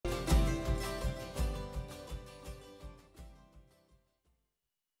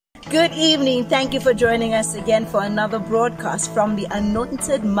Good evening. Thank you for joining us again for another broadcast from the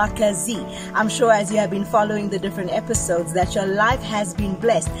anointed Machazeh. I'm sure as you have been following the different episodes that your life has been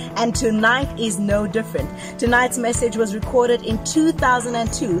blessed, and tonight is no different. Tonight's message was recorded in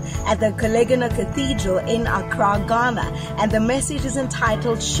 2002 at the Kalegana Cathedral in Accra, Ghana, and the message is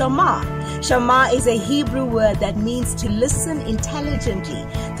entitled Shema. Shema is a Hebrew word that means to listen intelligently.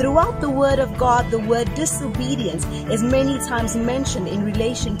 Throughout the word of God, the word disobedience is many times mentioned in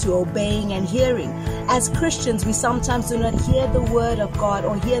relation to obeying and hearing. As Christians, we sometimes do not hear the word of God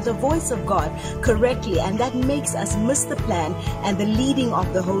or hear the voice of God correctly, and that makes us miss the plan and the leading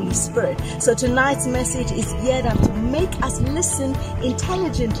of the Holy Spirit. So tonight's message is geared up to make us listen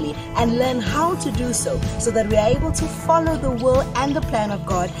intelligently and learn how to do so that we are able to follow the will and the plan of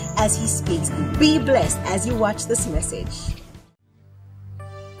God as He speaks. Be blessed as you watch this message.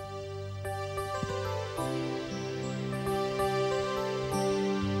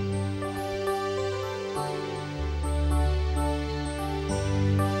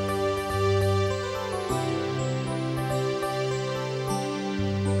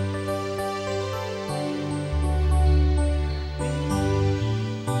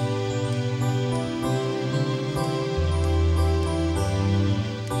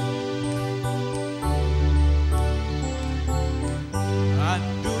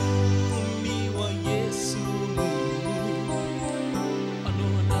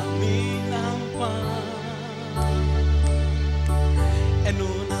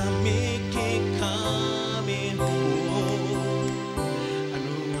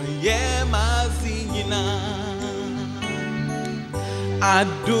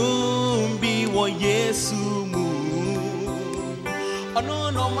 Adumbi wo Yesu mu ono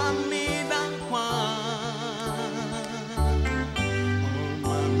no mami dankwa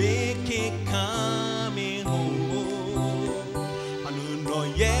mami ke kame ho ono no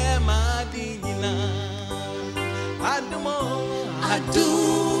ye madina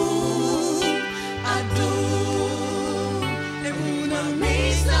adum emuna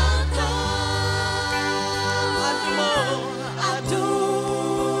misaka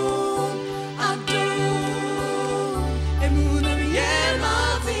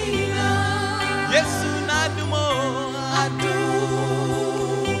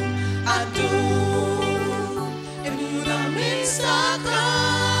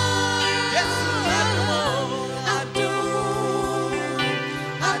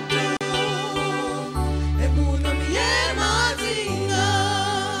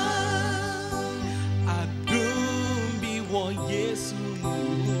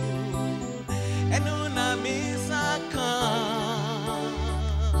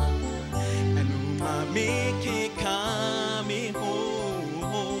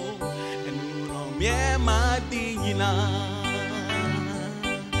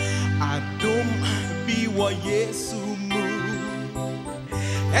Adum bi wo Yesu mu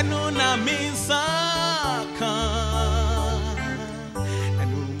enu na misaka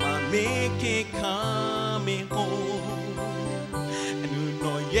enu ma make come home enu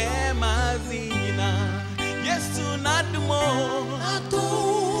no ye mazina Yesu nadumo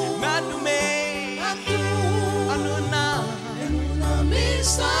nadume anu na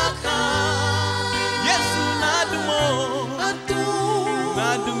misaka Yesu nadumo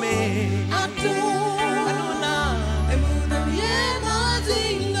nadume anuna ye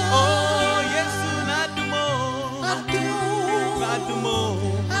mazinga oh Yesu nadumo nadumo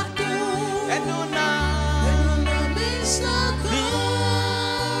anuna misaka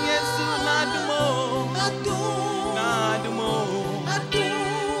Yesu nadumo nadumo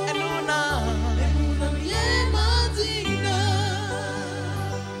anuna ye mazinga.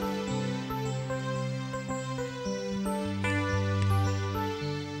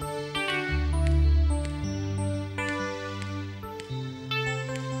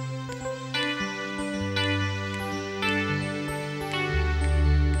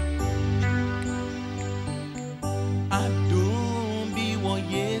 Adumbi wo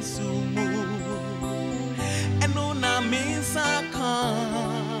Yesu mu enu na misaka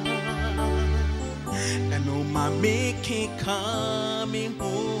enu ma make coming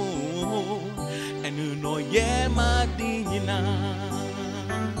home enu no ye madina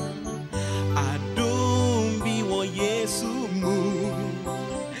Adumbi wo Yesu mu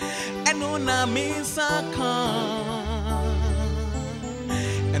enu na misaka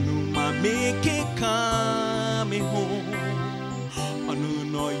enu ma make coming home onu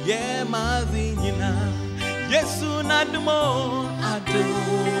no ye mazina Yesu nadumo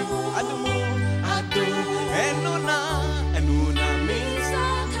adumo enuna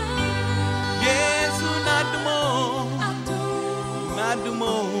misaka Yesu nadumo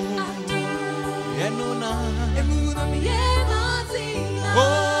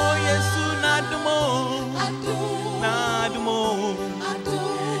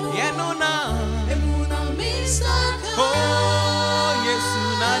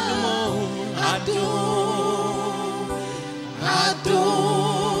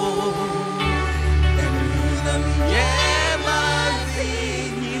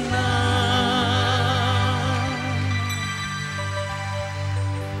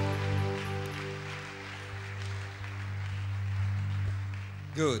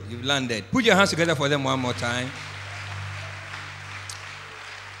Good, you've landed. Put your hands together for them one more time.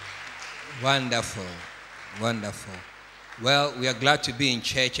 Wonderful, wonderful. Well, we are glad to be in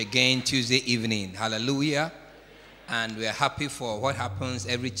church again Tuesday evening. Hallelujah. And we are happy for what happens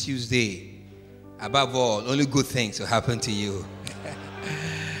every Tuesday. Above all, only good things will happen to you.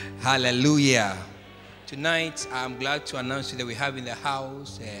 Hallelujah. Tonight, I'm glad to announce you that we have in the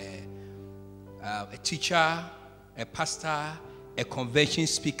house a teacher, a pastor, a convention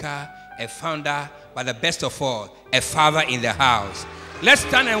speaker, a founder, but the best of all, a father in the house. Let's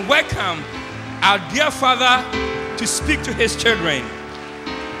stand and welcome our dear father to speak to his children.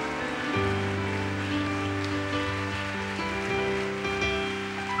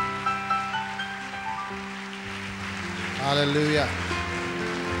 Hallelujah.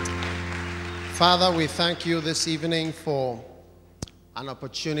 Father, we thank you this evening for an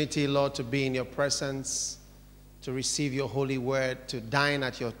opportunity, Lord, to be in your presence, to receive your holy word, to dine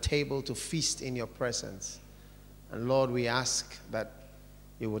at your table, to feast in your presence. And Lord, we ask that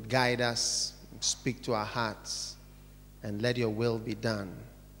you would guide us, speak to our hearts, and let your will be done.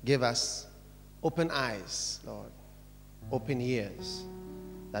 Give us open eyes, Lord, open ears,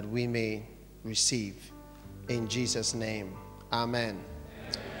 that we may receive. In Jesus' name, amen.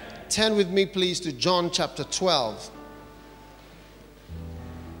 Turn with me, please, to John chapter 12.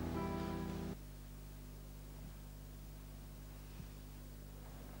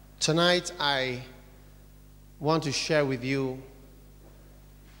 Tonight, I want to share with you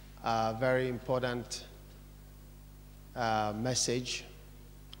a very important message.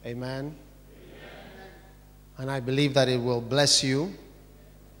 Amen. And I believe that it will bless you,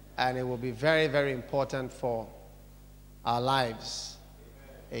 and it will be very, very important for our lives.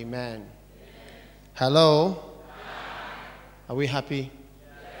 Amen. Hello? Are we happy?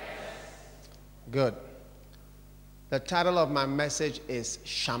 Good. The title of my message is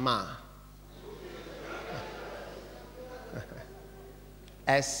Shama.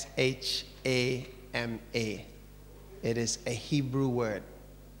 S-H-A-M-A. It is a Hebrew word.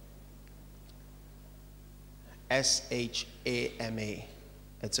 S-H-A-M-A.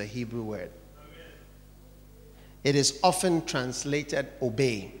 It's a Hebrew word. It is often translated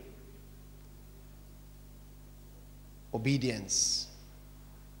obey. Obedience.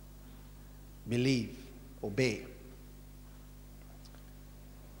 Believe. Obey.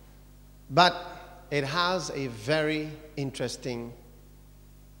 But it has a very interesting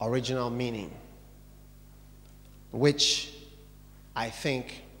original meaning, which I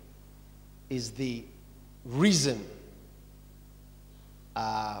think is the reason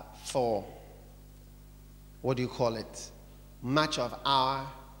for, what do you call it, much of our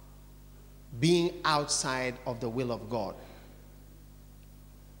being outside of the will of God.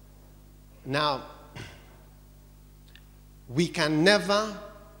 Now, we can never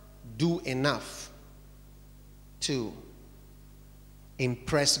do enough to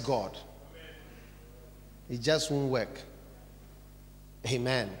impress God. It just won't work.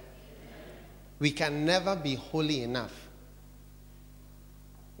 Amen. We can never be holy enough.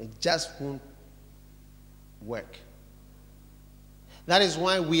 It just won't work. That is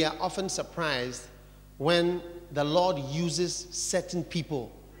why we are often surprised when the Lord uses certain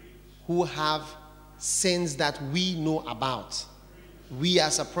people who have sins that we know about. We are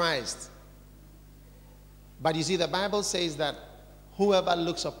surprised. But you see, the Bible says that whoever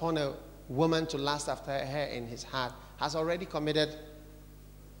looks upon a woman to lust after her in his heart has already committed.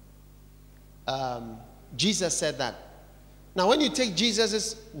 Jesus said that. Now, when you take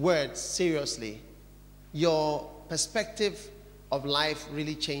Jesus' words seriously, your perspective of life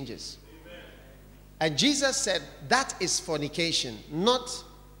really changes. Amen. And Jesus said that is fornication, not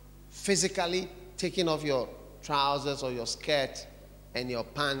physically taking off your trousers or your skirt and your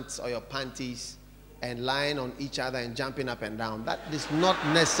pants or your panties and lying on each other and jumping up and down. That is not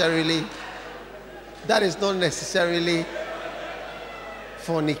necessarily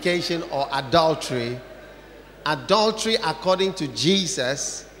fornication or adultery. Adultery, according to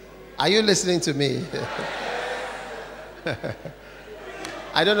Jesus, are you listening to me?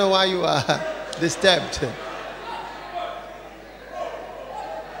 I don't know why you are disturbed.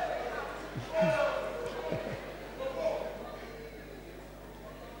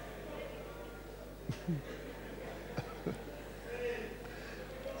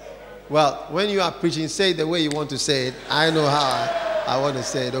 Well, when you are preaching, say it the way you want to say it. I know how. I want to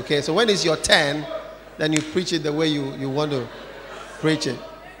say it, okay? So when it's your turn, then you preach it the way you want to preach it.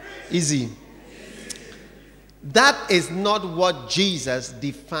 Easy. That is not what Jesus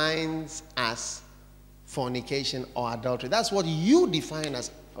defines as fornication or adultery. That's what you define as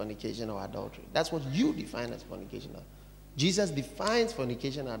fornication or adultery. That's what you define as fornication. Jesus defines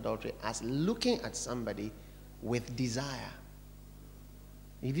fornication and adultery as looking at somebody with desire.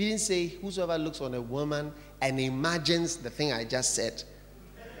 He didn't say whosoever looks on a woman and imagines the thing I just said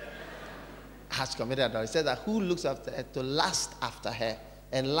has committed adultery. He said that who looks after her to lust after her.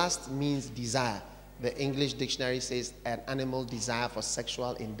 And lust means desire. The English dictionary says an animal desire for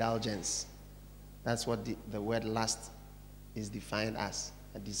sexual indulgence. That's what the word lust is defined as,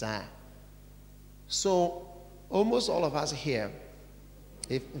 a desire. So almost all of us here,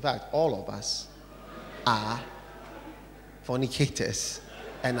 in fact all of us, are fornicators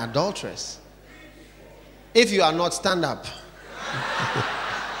and adulterers. If you are not, stand up.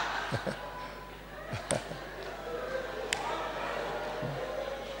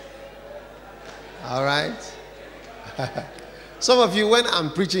 All right. Some of you, when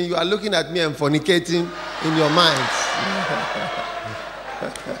I'm preaching, you are looking at me and fornicating in your minds.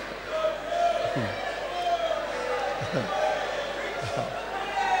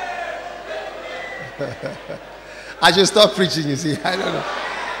 I should stop preaching, you see. I don't know.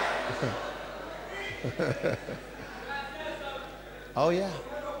 Oh, yeah.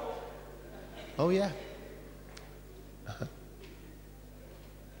 Oh, yeah.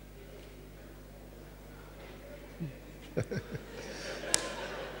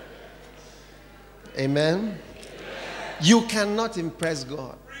 Amen. You cannot impress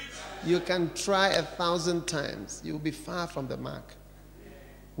God. You can try 1,000 times. You will be far from the mark.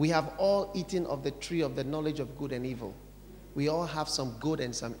 We have all eaten of the tree of the knowledge of good and evil. We all have some good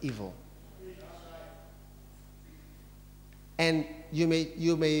and some evil. And you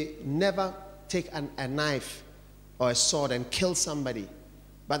may never take a knife or a sword and kill somebody.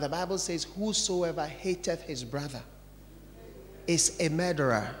 But the Bible says, whosoever hateth his brother is a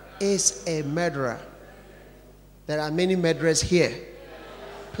murderer. Is a murderer. There are many murderers here.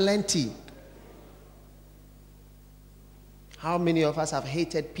 Plenty. How many of us have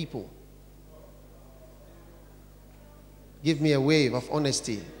hated people? Give me a wave of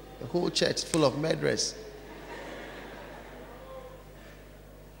honesty. The whole church full of murderers.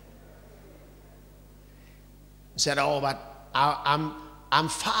 You said, oh, but I'm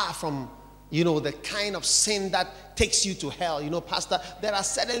far from, the kind of sin that takes you to hell. Pastor, there are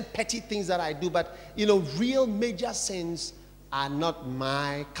certain petty things that I do, but, real major sins are not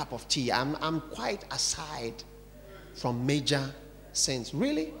my cup of tea. I'm quite aside from major sins.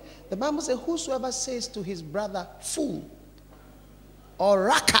 Really? The Bible says, whosoever says to his brother, fool, or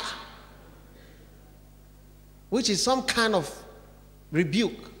raka, which is some kind of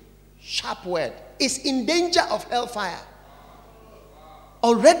rebuke, sharp word, is in danger of hellfire.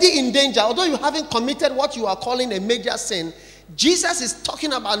 Already in danger, although you haven't committed what you are calling a major sin. Jesus is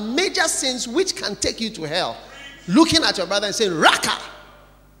talking about major sins which can take you to hell. Looking at your brother and saying, raka,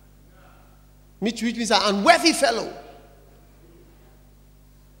 which means an unworthy fellow,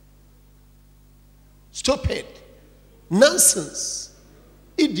 stupid, nonsense,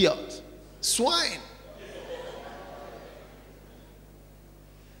 idiot, swine.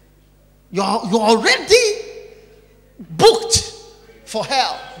 You're already booked for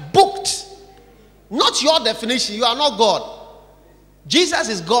hell. Booked. Not your definition. You are not God. Jesus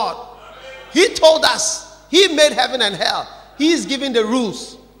is God. He told us. He made heaven and hell. He is giving the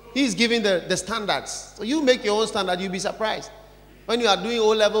rules. He is giving the standards. So you make your own standard. You'll be surprised. When you are doing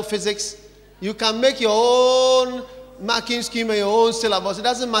O-level physics, you can make your own marking scheme and your own syllabus. It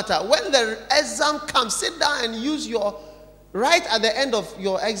doesn't matter. When the exam comes, sit down and use your, right at the end of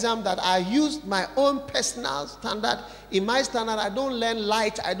your exam, that I used my own personal standard. In my standard, I don't learn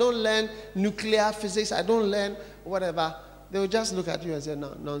light. I don't learn nuclear physics. I don't learn whatever. They will just look at you and say,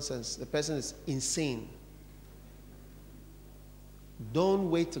 no, nonsense. The person is insane. Don't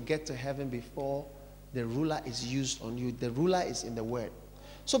wait to get to heaven before the ruler is used on you. The ruler is in the word.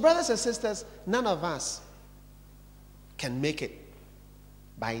 So brothers and sisters, none of us can make it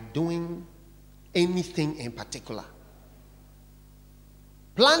by doing anything in particular.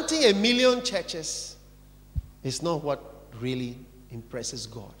 Planting 1 million churches is not what really impresses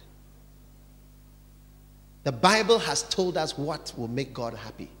God. The Bible has told us what will make God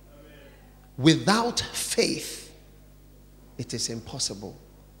happy. Without faith, it is impossible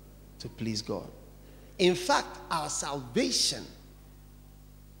to please God. In fact, our salvation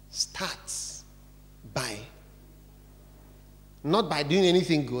starts by, not by doing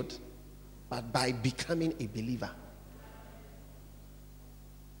anything good, but by becoming a believer.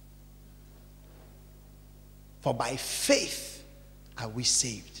 For by faith are we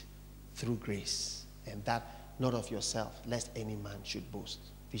saved through grace, and that not of yourself, lest any man should boast.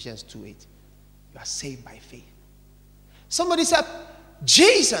 Ephesians 2:8. You are saved by faith. Somebody said,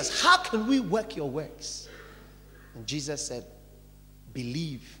 Jesus, how can we work your works? And Jesus said,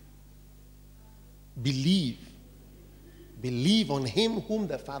 believe. Believe. Believe on him whom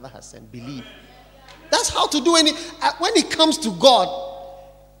the Father has sent. Believe. That's how to do any. When it comes to God,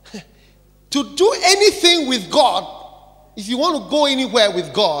 to do anything with God, if you want to go anywhere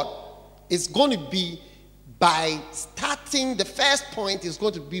with God, it's going to be by starting. The first point is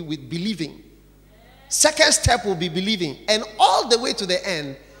going to be with believing. Second step will be believing. And all the way to the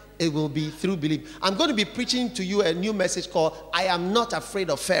end, it will be through belief. I'm going to be preaching to you a new message called, I am not afraid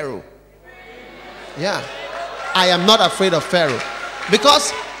of Pharaoh. Yeah. I am not afraid of Pharaoh.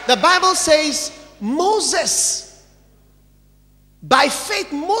 Because the Bible says, Moses, by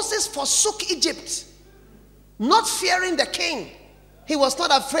faith, Moses forsook Egypt, not fearing the king. He was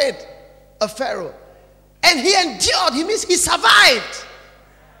not afraid of Pharaoh. And he endured. He means he survived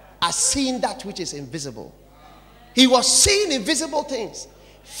as seeing that which is invisible. He was seeing invisible things.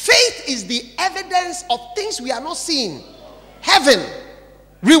 Faith is the evidence of things we are not seeing. Heaven,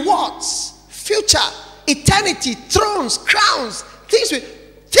 rewards, future, eternity, thrones, crowns, things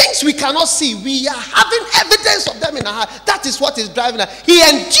we cannot see. We are having evidence of them in our heart. That is what is driving us. He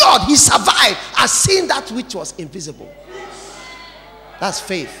endured, he survived as seeing that which was invisible. That's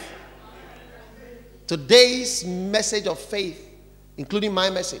faith. Today's message of faith, including my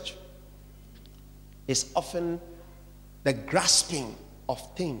message, is often the grasping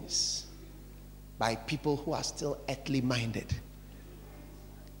of things by people who are still earthly minded.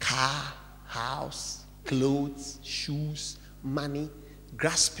 Car, house, clothes, shoes, money,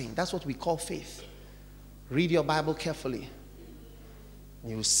 grasping. That's what we call faith. Read your Bible carefully.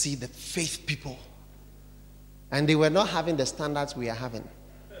 You will see the faith people. And they were not having the standards we are having.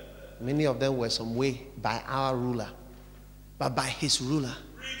 Many of them were some way by our ruler, but by his ruler.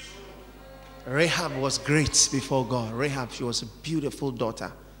 Rahab was great before God. Rahab, she was a beautiful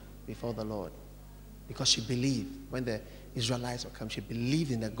daughter before the Lord, because she believed when the Israelites would come. She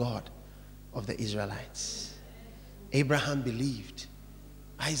believed in the God of the Israelites. Abraham believed.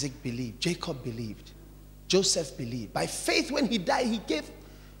 Isaac believed. Jacob believed. Joseph believed. By faith, when he died,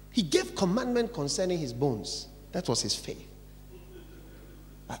 he gave commandment concerning his bones. That was his faith.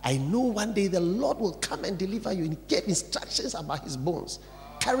 I know one day the Lord will come and deliver you. And he gave instructions about his bones.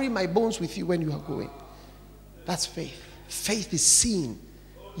 Carry my bones with you when you are going. That's faith. Faith is seen.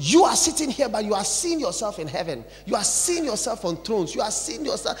 You are sitting here, but you are seeing yourself in heaven. You are seeing yourself on thrones. You are seeing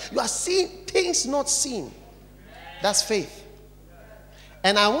yourself. You are seeing things not seen. That's faith.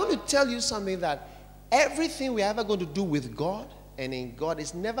 And I want to tell you something, that everything we are ever going to do with God and in God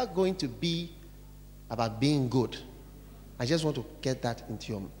is never going to be about being good. I just want to get that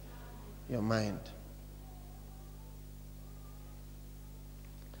into your mind.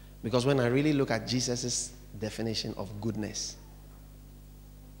 Because when I really look at Jesus' definition of goodness,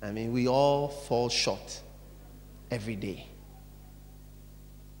 I mean, we all fall short every day.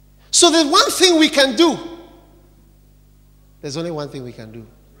 So there's one thing we can do. There's only one thing we can do.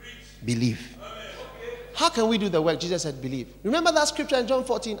 Believe. How can we do the work? Jesus said, believe. Remember that scripture in John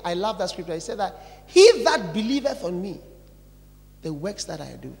 14? I love that scripture. He said that, he that believeth on me, the works that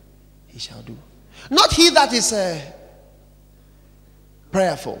I do, he shall do. Not he that is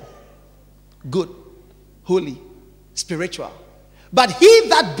prayerful, good, holy, spiritual. But he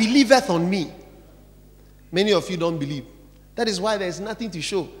that believeth on me. Many of you don't believe. That is why there is nothing to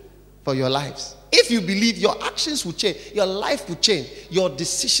show for your lives. If you believe, your actions will change. Your life will change. Your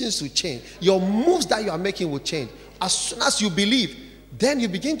decisions will change. Your moves that you are making will change. As soon as you believe, then you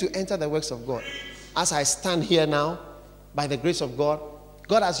begin to enter the works of God. As I stand here now, by the grace of God,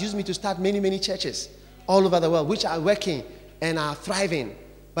 God has used me to start many, many churches all over the world, which are working and are thriving.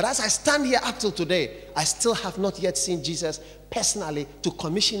 But as I stand here up till today, I still have not yet seen Jesus personally to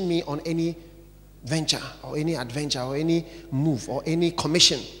commission me on any venture or any adventure or any move or any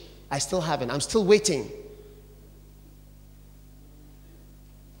commission. I still haven't. I'm still waiting.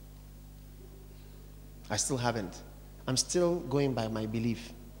 I still haven't. I'm still going by my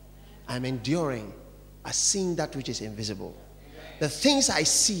belief. I'm enduring. I seeing that which is invisible. The things I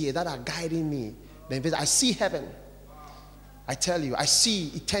see that are guiding me, I see heaven. I tell you, I see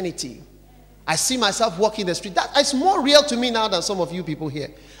eternity. I see myself walking the street. That is more real to me now than some of you people here.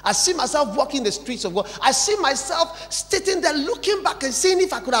 I see myself walking the streets of God. I see myself sitting there looking back and seeing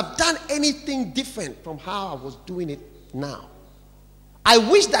if I could have done anything different from how I was doing it now. I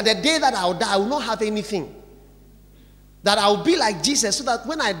wish that the day that I will die, I will not have anything. That I will be like Jesus, so that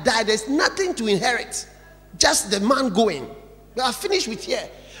when I die, there's nothing to inherit. Just the man going. We are finished with here.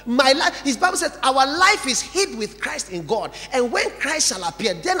 My life, his Bible says, our life is hid with Christ in God. And when Christ shall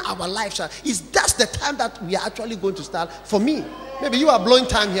appear, then our life shall. That's the time that we are actually going to start. For me, maybe you are blowing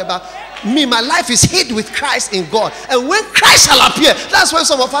time here, but me, my life is hid with Christ in God. And when Christ shall appear, that's when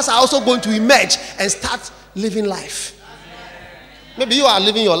some of us are also going to emerge and start living life. Maybe you are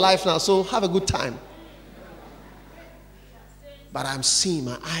living your life now, so have a good time. But I'm seeing,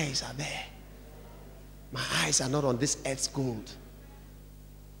 my eyes are there. My eyes are not on this earth's gold.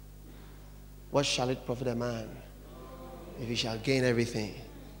 What shall it profit a man if he shall gain everything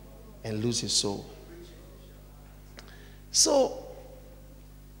and lose his soul? So,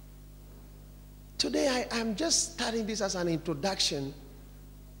 today I'm just starting this as an introduction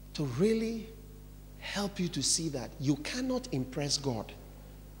to really help you to see that you cannot impress God.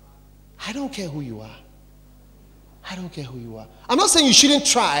 I don't care who you are. I don't care who you are. I'm not saying you shouldn't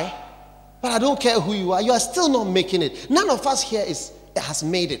try, but I don't care who you are. You are still not making it. None of us here has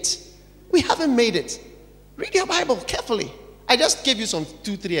made it. We haven't made it. Read your Bible carefully. I just gave you some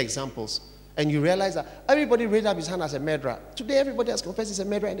 2-3 examples. And you realize that everybody raised up his hand as a murderer. Today everybody has confessed he's a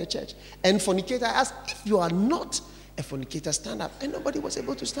murderer in the church. And fornicator, I asked, if you are not a fornicator, stand up. And nobody was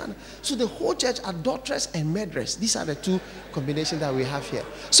able to stand up. So the whole church, adulteress and murderess. These are the two combinations that we have here.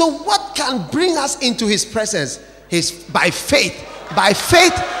 So what can bring us into his presence? Is by faith. By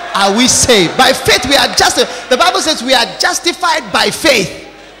faith are we saved. By faith we are justified. The Bible says we are justified by faith.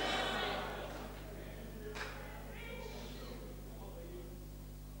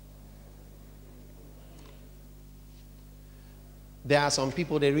 There are some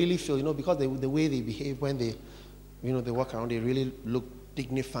people, they really feel, because the way they behave when they, they walk around, they really look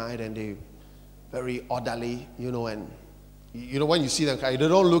dignified and they very orderly, and, when you see them cry, they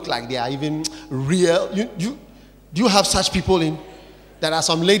don't look like they are even real. Do you have such people in? There are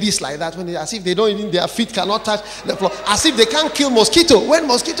some ladies like that, as if they don't even, their feet cannot touch the floor, as if they can't kill mosquito. When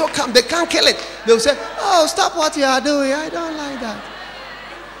mosquito come, they can't kill it. They'll say, oh, stop what you are doing. I don't like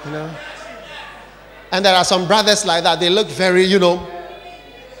that. And there are some brothers like that. They look very,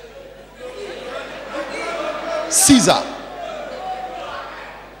 Caesar.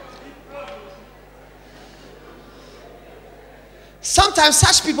 Sometimes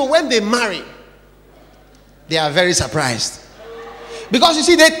such people, when they marry, they are very surprised. Because you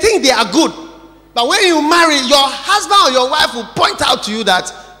see, they think they are good. But when you marry, your husband or your wife will point out to you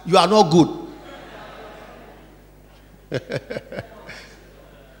that you are not good.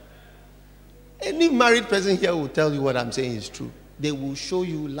 Any married person here will tell you what I'm saying is true. They will show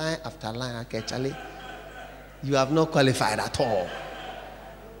you line after line. Okay, Charlie, you have not qualified at all.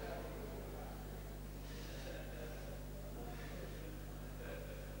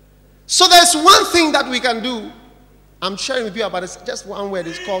 So there's one thing that we can do. I'm sharing with you about it. Just one word.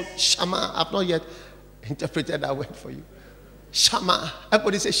 It's called Shama. I've not yet interpreted that word for you. Shama.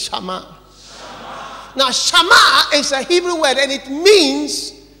 Everybody say Shama. Shama. Now, Shama is a Hebrew word and it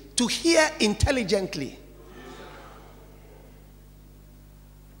means to hear intelligently.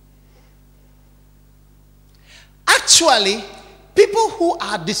 Actually, people who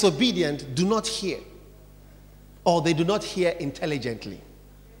are disobedient do not hear, or they do not hear intelligently.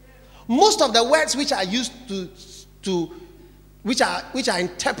 Most of the words which are used which are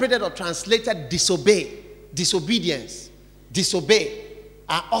interpreted or translated disobey, disobedience, disobey,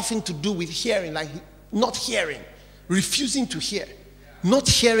 are often to do with hearing, like not hearing, refusing to hear. Not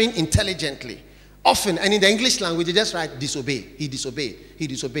hearing intelligently. Often, and in the English language, they just write disobey. He disobeyed. He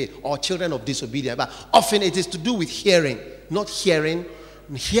disobeyed. Or children of disobedience. But often it is to do with hearing. Not hearing.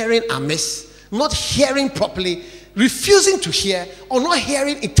 Hearing amiss. Not hearing properly. Refusing to hear. Or not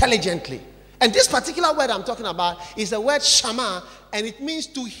hearing intelligently. And this particular word I'm talking about is the word shama. And it means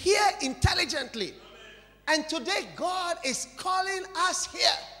to hear intelligently. And today God is calling us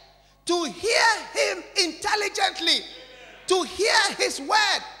here to hear him intelligently. To hear his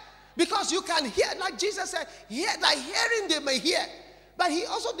word. Because you can hear, like Jesus said, like hearing they may hear. But he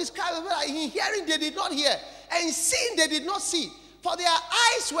also described it like in hearing they did not hear. And seeing they did not see. For their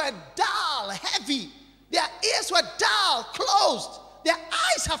eyes were dull, heavy. Their ears were dull, closed. Their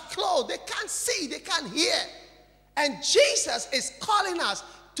eyes have closed. They can't see, they can't hear. And Jesus is calling us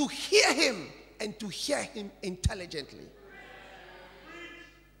to hear him and to hear him intelligently.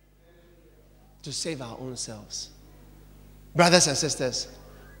 To save our own selves. Brothers and sisters,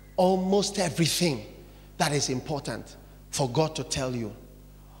 almost everything that is important for God to tell you,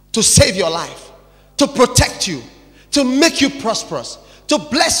 to save your life, to protect you, to make you prosperous, to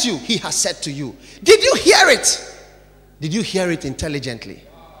bless you, he has said to you. Did you hear it? Did you hear it intelligently?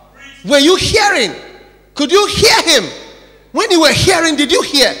 Were you hearing? Could you hear him? When you were hearing, did you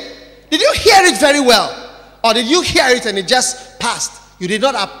hear? Did you hear it very well? Or did you hear it and it just passed? You did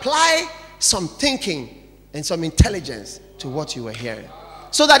not apply some thinking and some intelligence to what you were hearing.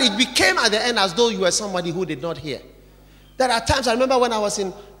 So that it became at the end as though you were somebody who did not hear. There are times, I remember when I was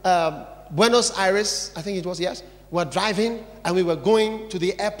in Buenos Aires, I think it was, yes. We were driving and we were going to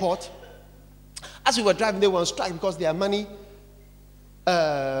the airport. As we were driving, they were on strike because their money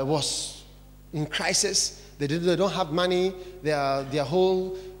was in crisis. They don't have money. Their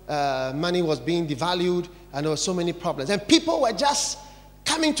whole money was being devalued, and there were so many problems. And people were just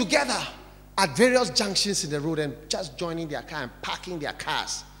coming together at various junctions in the road and just joining their car and parking their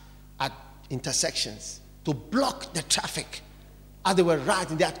cars at intersections to block the traffic. As they were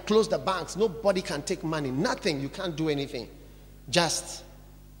riding, they had closed the banks. Nobody can take money. Nothing. You can't do anything. Just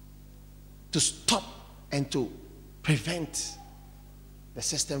to stop and to prevent the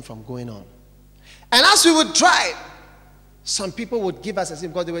system from going on. And as we would drive, some people would give us a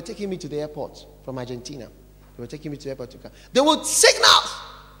signal because they were taking me to the airport from Argentina. They were taking me to the airport to come. They would signal,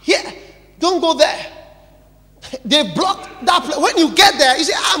 here, don't go there. They blocked that place. When you get there, you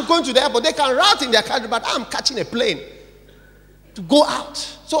say, I'm going to the airport. They can route in their country, but I'm catching a plane to go out.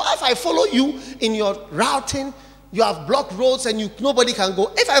 So if I follow you in your routing, you have blocked roads and nobody can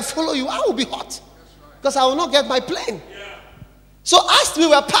go. If I follow you, I will be hot because I will not get my plane. Yeah. So as we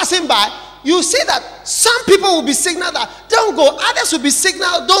were passing by, you see that some people will be signaled that don't go. Others will be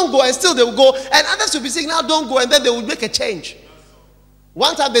signaled don't go, and still they will go. And others will be signaled don't go, and then they will make a change.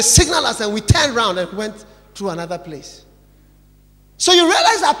 One time they signaled us and we turned around and went through another place. So you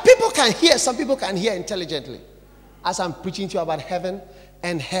realize that people can hear. Some people can hear intelligently. As I'm preaching to you about heaven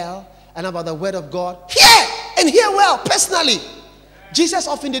and hell and about the word of God, hear and hear well personally. Jesus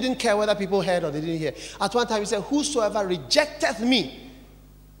often didn't care whether people heard or they didn't hear. At one time he said, whosoever rejecteth me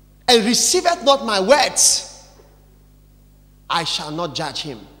and receiveth not my words, I shall not judge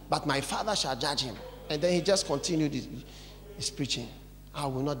him, but my Father shall judge him. And then he just continued his preaching. I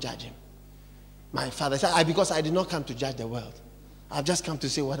will not judge him. My Father said, because I did not come to judge the world. I've just come to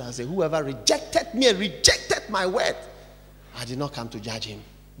say what I say. Whoever rejected me and rejected my word, I did not come to judge him.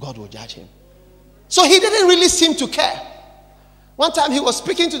 God will judge him. So he didn't really seem to care. One time he was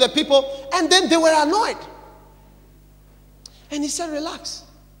speaking to the people and then they were annoyed. And he said, relax.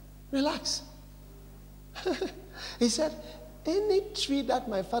 Relax. He said, any tree that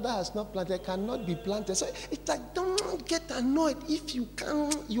my Father has not planted cannot be planted. So it's like, don't get annoyed. If you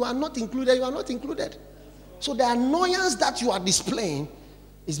can, you are not included, you are not included. So the annoyance that you are displaying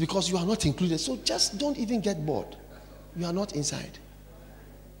is because you are not included. So just don't even get bored. You are not inside.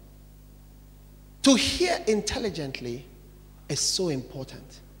 To hear intelligently is so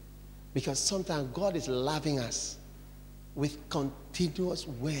important because sometimes God is loving us with continuous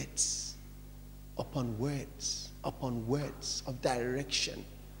words upon words upon words of direction,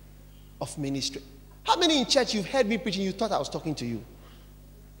 of ministry. How many in church you've heard me preaching, you thought I was talking to you?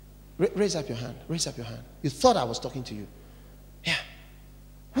 Raise up your hand. Raise up your hand. You thought I was talking to you. Yeah.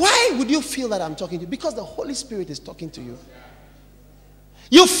 Why would you feel that I'm talking to you? Because the Holy Spirit is talking to you.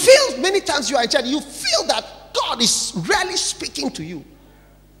 You feel many times you are in church, you feel that God is really speaking to you.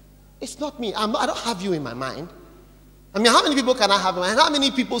 It's not me. I don't have you in my mind. I mean, how many people can I have in my mind? How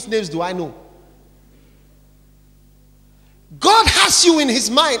many people's names do I know? God has you in his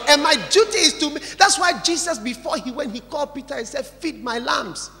mind, and my duty is to. That's why Jesus, before he went, he called Peter and said, feed my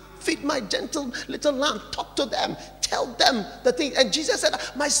lambs. Feed my gentle little lamb. Talk to them. Tell them the thing. And Jesus said,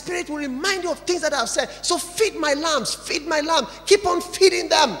 my spirit will remind you of things that I have said. So feed my lambs. Feed my lamb. Keep on feeding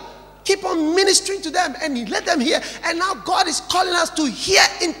them. Keep on ministering to them and let them hear. And now God is calling us to hear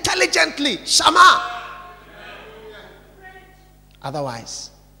intelligently. Shama.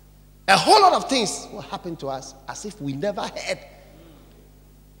 Otherwise, a whole lot of things will happen to us as if we never heard.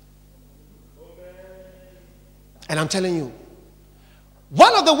 And I'm telling you,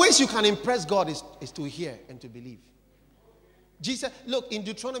 one of the ways you can impress God is to hear and to believe. Jesus, look, in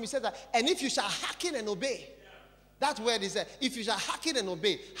Deuteronomy, he says that, and if you shall hearken and obey. That word is, if you shall hearken and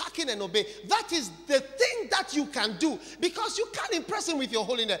obey. Hearken and obey. That is the thing that you can do. Because you can't impress him with your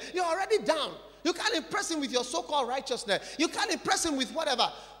holiness. You're already down. You can't impress him with your so-called righteousness. You can't impress him with whatever.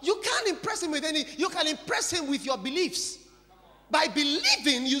 You can't impress him with any. You can impress him with your beliefs. By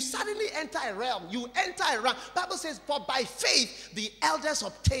believing, you suddenly enter a realm. You enter a realm. Bible says, for by faith, the elders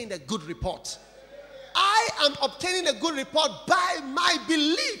obtained a good report. I am obtaining a good report by my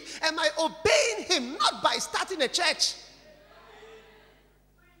belief and my obeying him, not by starting a church.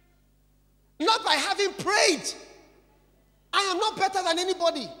 Not by having prayed. I am not better than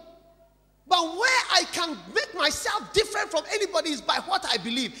anybody. But where I can make myself different from anybody is by what I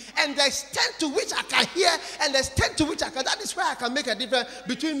believe. And the extent to which I can hear and the extent to which I can, that is where I can make a difference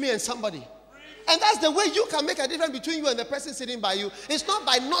between me and somebody. And that's the way you can make a difference between you and the person sitting by you. It's not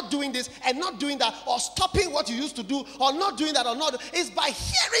by not doing this and not doing that, or stopping what you used to do, or not doing that or not. It's by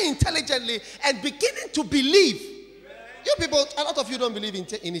hearing intelligently and beginning to believe. You people, a lot of you don't believe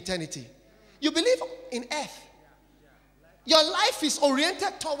in eternity. You believe in earth. Your life is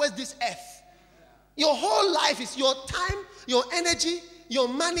oriented towards this earth. Your whole life is your time, your energy, your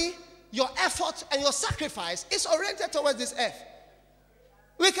money, your effort, and your sacrifice is oriented towards this earth.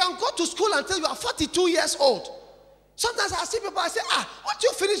 We can go to school until you are 42 years old. Sometimes I see people, I say, once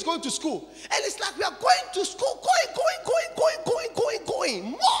you finish going to school, and it's like we are going to school, going,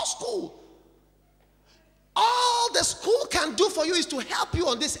 more school. All the school can do for you is to help you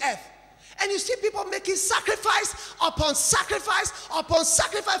on this earth. And you see people making sacrifice upon sacrifice upon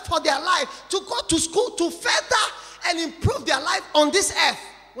sacrifice for their life to go to school to further and improve their life on this earth.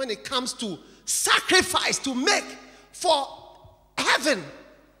 When it comes to sacrifice to make for heaven,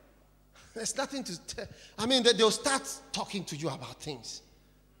 there's nothing to tell. I mean, they'll start talking to you about things.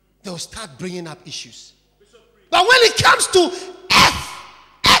 They'll start bringing up issues. But when it comes to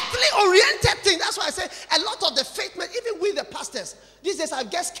earthly oriented things, that's why I say a lot of the faith men, even with the pastors, these days I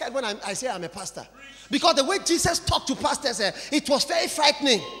get scared when I say I'm a pastor. Because the way Jesus talked to pastors, it was very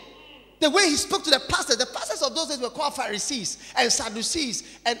frightening. The way he spoke to the pastors of those days were called Pharisees and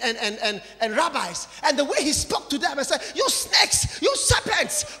Sadducees and rabbis. And the way he spoke to them and said, you snakes, you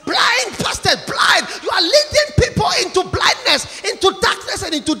serpents, blind pastors, blind. You are leading people into blindness, into darkness,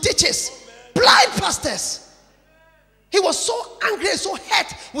 and into ditches. Blind pastors. He was so angry and so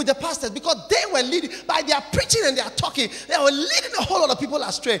hurt with the pastors because they were leading, by their preaching and their talking, they were leading a whole lot of people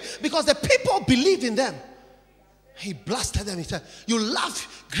astray because the people believed in them. He blasted them. He said, you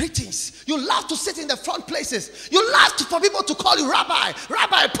love greetings. You love to sit in the front places. You love for people to call you rabbi,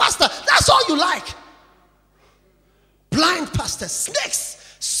 pastor. That's all you like. Blind pastors,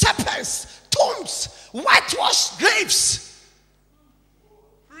 snakes, serpents, tombs, whitewashed graves.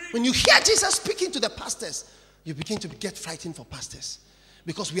 When you hear Jesus speaking to the pastors, you begin to get frightened for pastors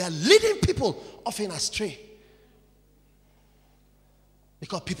because we are leading people often astray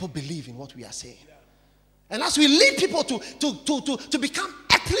because people believe in what we are saying. And as we lead people to become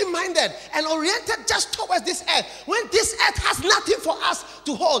earthly minded and oriented just towards this earth, when this earth has nothing for us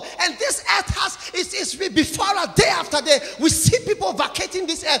to hold, and this earth is before us day after day, we see people vacating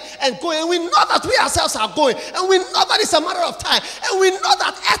this earth and going, and we know that we ourselves are going, and we know that it's a matter of time, and we know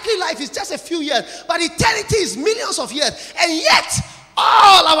that earthly life is just a few years, but eternity is millions of years, and yet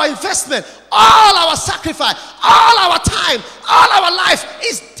all our investment, all our sacrifice, all our time, all our life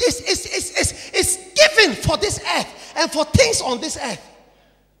is given for this earth and for things on this earth.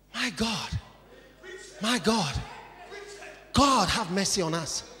 My God. My God. God have mercy on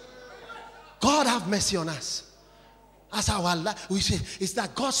us. God have mercy on us. As our life, we say, it's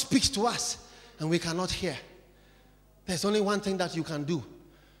that God speaks to us and we cannot hear. There's only one thing that you can do,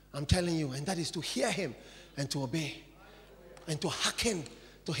 I'm telling you, and that is to hear him and to obey. And to hearken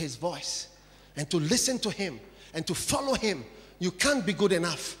to his voice and to listen to him and to follow him. You can't be good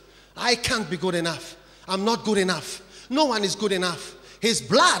enough. I can't be good enough. I'm not good enough. No one is good enough. His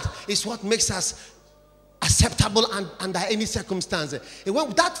blood is what makes us acceptable under any circumstance.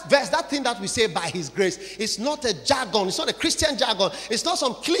 That verse, that thing that we say by his grace, it's not a jargon. It's not a Christian jargon. It's not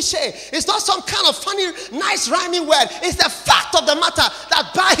some cliche. It's not some kind of funny, nice rhyming word. It's the fact of the matter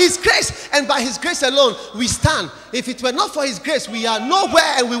that by his grace and by his grace alone we stand. If it were not for his grace, we are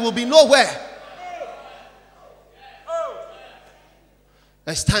nowhere and we will be nowhere.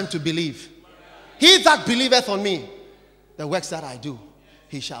 It's time to believe. He that believeth on me, the works that I do,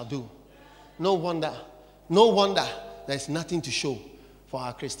 he shall do. No wonder there's nothing to show for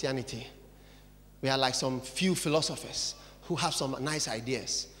our Christianity. We are like some few philosophers who have some nice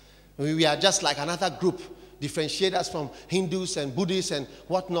ideas. We are just like another group, differentiate us from Hindus and Buddhists and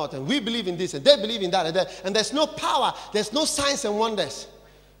whatnot. And we believe in this and they believe in that. And there's no power, there's no signs and wonders.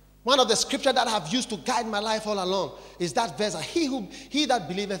 One of the scriptures that I have used to guide my life all along is that verse, he that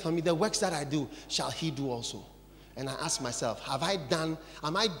believeth on me, the works that I do, shall he do also. And I ask myself,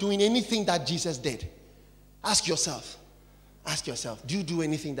 am I doing anything that Jesus did? Ask yourself, do you do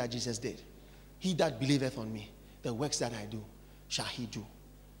anything that Jesus did? He that believeth on me, the works that I do, shall he do.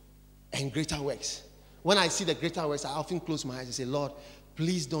 And greater works. When I see the greater works, I often close my eyes and say, Lord,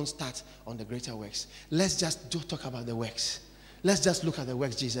 please don't start on the greater works. Let's just talk about the works. Let's just look at the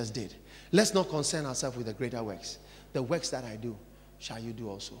works Jesus did. Let's not concern ourselves with the greater works. The works that I do, shall you do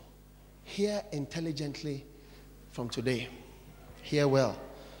also. Hear intelligently from today. Hear well.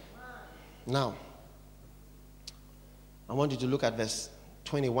 Now, I want you to look at verse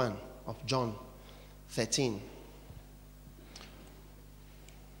 21 of John 13.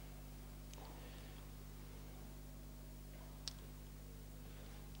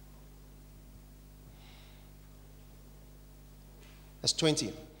 Verse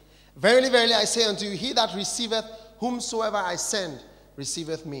 20. Verily, verily, I say unto you, he that receiveth whomsoever I send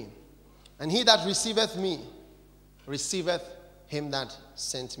receiveth me. And he that receiveth me receiveth him that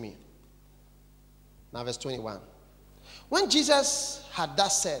sent me. Now verse 21. When Jesus had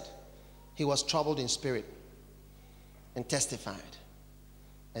thus said, he was troubled in spirit and testified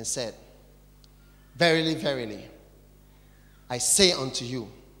and said, verily, verily, I say unto you,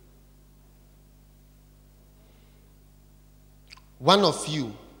 one of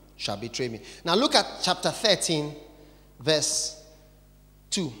you shall betray me. Now look at chapter 13, verse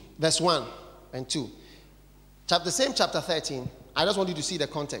 2, verse 1 and 2. Same chapter 13. I just want you to see the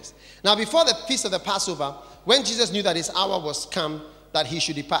context. Now before the feast of the Passover, when Jesus knew that his hour was come, that he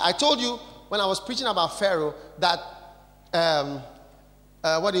should depart. I told you when I was preaching about Pharaoh that,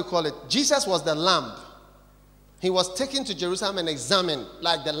 Jesus was the lamb. He was taken to Jerusalem and examined,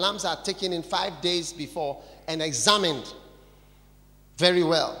 like the lambs are taken in 5 days before, and examined very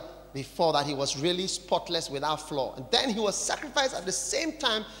well before that he was really spotless without flaw. And then he was sacrificed at the same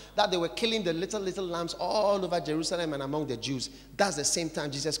time that they were killing the little lambs all over Jerusalem and among the Jews. That's the same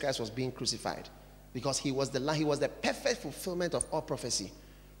time Jesus Christ was being crucified, because he was the perfect fulfillment of all prophecy.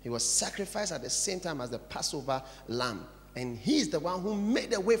 He was sacrificed at the same time as the Passover lamb. And he is the one who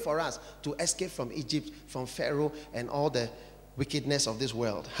made a way for us to escape from Egypt, from Pharaoh, and all the wickedness of this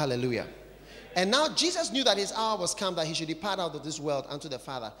world. Hallelujah. And now Jesus knew that his hour was come, that he should depart out of this world unto the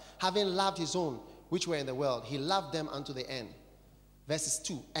Father. Having loved his own which were in the world, he loved them unto the end. Verses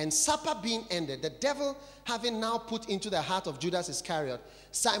 2. And supper being ended, the devil having now put into the heart of Judas Iscariot,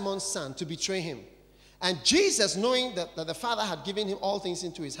 Simon's son, to betray him. And Jesus, knowing that the Father had given him all things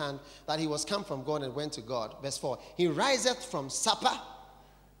into his hand, that he was come from God and went to God. Verse 4. He riseth from supper.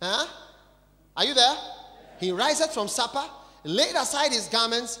 Huh? Are you there? He riseth from supper, laid aside his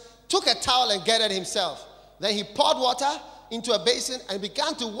garments, took a towel and girded himself. Then he poured water into a basin and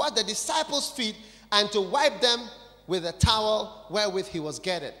began to wash the disciples' feet and to wipe them with a towel wherewith he was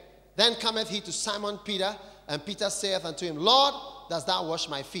girded. Then cometh he to Simon Peter, and Peter saith unto him, Lord, dost thou wash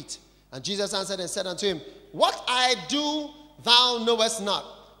my feet? And Jesus answered and said unto him, what I do thou knowest not,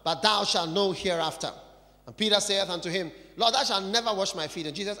 but thou shalt know hereafter. And Peter saith unto him, Lord, thou shalt never wash my feet.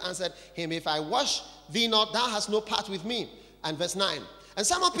 And Jesus answered him, if I wash thee not, thou hast no part with me. And verse 9. And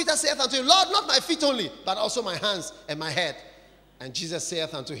Simon Peter saith unto him, Lord, not my feet only, but also my hands and my head. And Jesus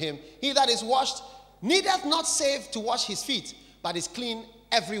saith unto him, he that is washed needeth not save to wash his feet, but is clean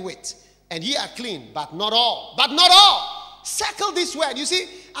every whit. And ye are clean, but not all. But not all. Circle this word. You see,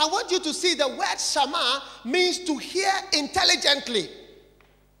 I want you to see the word shama means to hear intelligently.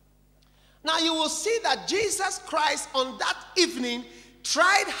 Now you will see that Jesus Christ on that evening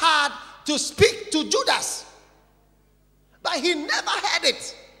tried hard to speak to Judas, but he never heard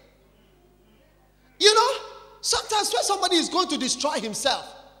it. You know, sometimes when somebody is going to destroy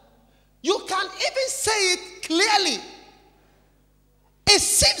himself, you can even say it clearly. It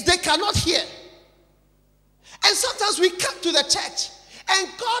seems they cannot hear. And sometimes we come to the church and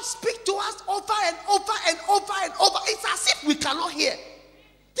God speaks to us over and over and over and over. It's as if we cannot hear.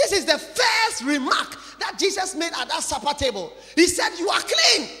 This is the first remark that Jesus made at that supper table. He said, you are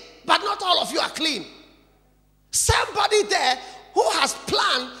clean, but not all of you are clean. Somebody there who has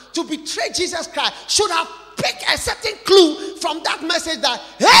planned to betray Jesus Christ should have picked a certain clue from that message that,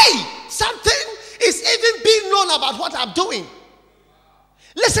 hey, something is even being known about what I'm doing.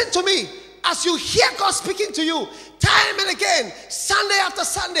 Listen to me. As you hear God speaking to you time and again, Sunday after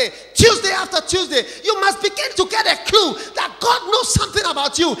Sunday, Tuesday after Tuesday, you must begin to get a clue that God knows something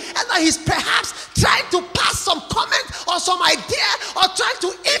about you, and that he's perhaps trying to pass some comment or some idea or trying to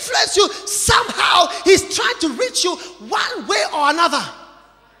influence you. Somehow he's trying to reach you one way or another.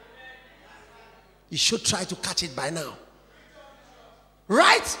 You should try to catch it by now.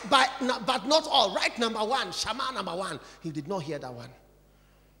 Right, but not all. Right, number one, Shama number one. He did not hear that one.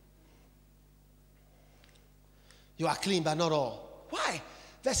 You are clean, but not all. Why?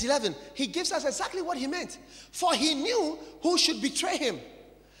 Verse 11, he gives us exactly what he meant. For he knew who should betray him.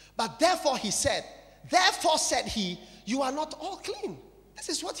 But therefore said he, you are not all clean. This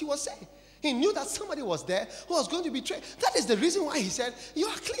is what he was saying. He knew that somebody was there who was going to betray. That is the reason why he said, you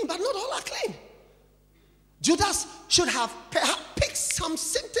are clean, but not all are clean. Judas should have perhaps picked some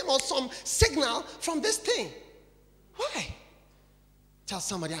symptom or some signal from this thing. Why? Tell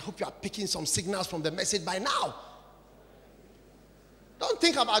somebody, I hope you are picking some signals from the message by now. Don't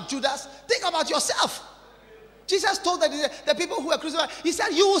think about Judas. Think about yourself. Jesus told the people who were crucified, he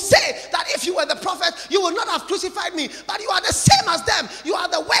said, you will say that if you were the prophet, you would not have crucified me, but you are the same as them. You are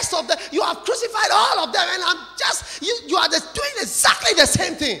the worst of them. You have crucified all of them, and I'm just, you are just doing exactly the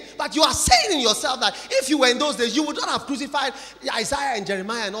same thing. But you are saying in yourself that if you were in those days, you would not have crucified Isaiah and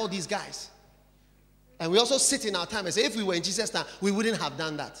Jeremiah and all these guys. And we also sit in our time and say, if we were in Jesus' time, we wouldn't have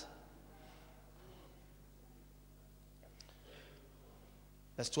done that.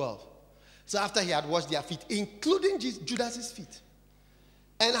 Verse 12. So after he had washed their feet, including Judas's feet,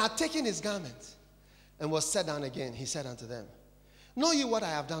 and had taken his garment, and was set down again, he said unto them, know ye what I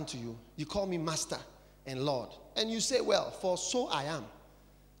have done to you? You call me Master and Lord. And you say, well, for so I am.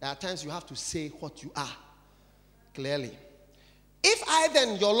 There are times you have to say what you are clearly. If I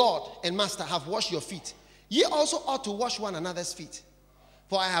then, your Lord and Master, have washed your feet, ye also ought to wash one another's feet.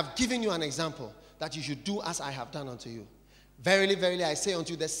 For I have given you an example, that you should do as I have done unto you. Verily, verily, I say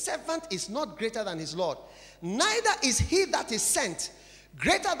unto you, the servant is not greater than his Lord, neither is he that is sent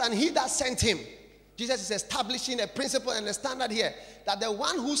greater than he that sent him. Jesus is establishing a principle and a standard here, that the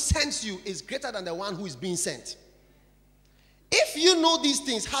one who sends you is greater than the one who is being sent. If you know these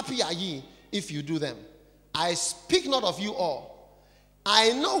things, happy are ye if you do them. I speak not of you all.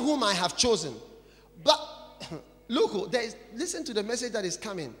 I know whom I have chosen. But, look, listen to the message that is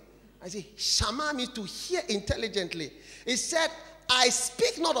coming. I say, Shama means to hear intelligently. It said, I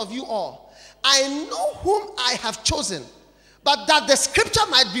speak not of you all. I know whom I have chosen, but that the scripture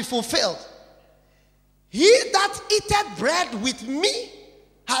might be fulfilled. He that eateth bread with me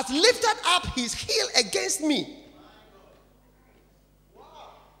hath lifted up his heel against me.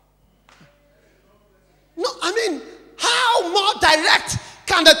 No, I mean, how more direct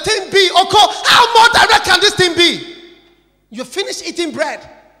can the thing be? Oko, how more direct can this thing be? You finish eating bread.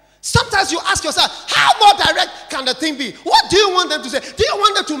 Sometimes you ask yourself, how more direct can the thing be? What do you want them to say? Do you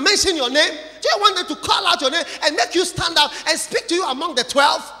want them to mention your name? Do you want them to call out your name and make you stand out and speak to you among the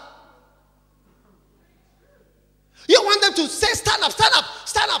 12? You want them to say, stand up, stand up,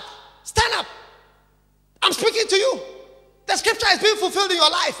 stand up, stand up. I'm speaking to you. The scripture is being fulfilled in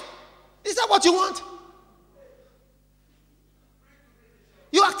your life. Is that what you want?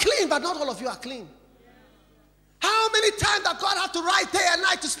 You are clean, but not all of you are clean. How many times that God had to write day and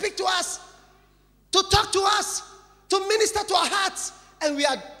night to speak to us, to talk to us, to minister to our hearts, and we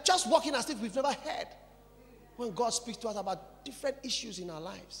are just walking as if we've never heard when God speaks to us about different issues in our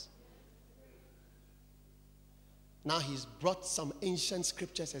lives. Now he's brought some ancient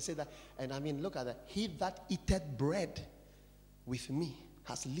scriptures and said that, and I mean, look at that. He that eateth bread with me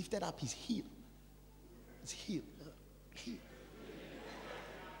has lifted up his heel. His heel. Heel.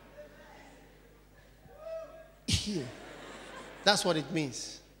 Heel. That's what it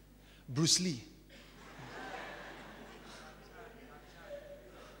means. Bruce Lee.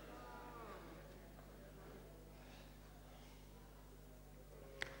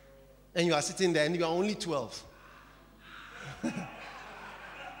 And you are sitting there and you are only 12.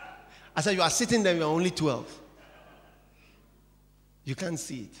 I said you are sitting there, you are only 12. You can't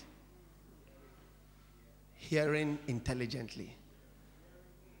see it. Hearing intelligently.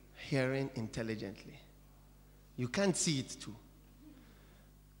 Hearing intelligently. You can't see it too.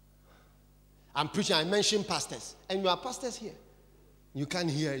 I'm preaching, I mentioned pastors. And you are pastors here. You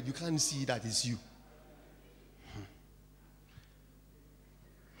can't hear it. You can't see that it's you.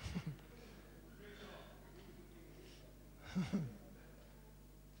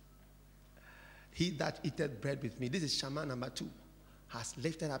 He that eateth bread with me, this is Shammah number 2, has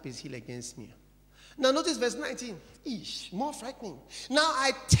lifted up his heel against me. Now notice verse 19. More frightening. Now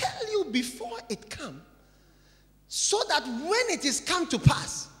I tell you before it come, so that when it is come to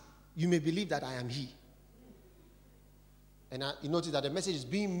pass, you may believe that I am he. And you notice that the message is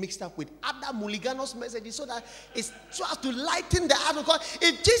being mixed up with other Muliganos messages so that it's so as to lighten the heart of God.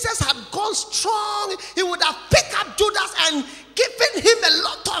 If Jesus had gone strong, he would have picked up Judas and given him a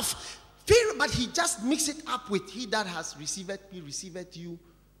lot of fear. But he just mixed it up with he that has received you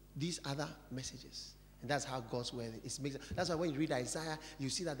these other messages. And that's how God's word is mixed. That's why when you read Isaiah, you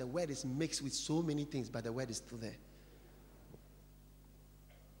see that the word is mixed with so many things, but the word is still there.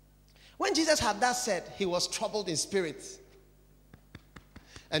 When Jesus had that said, he was troubled in spirit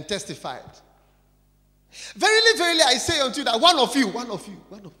and testified. Verily, verily, I say unto you that one of you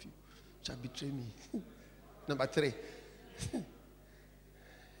shall betray me. Number 3.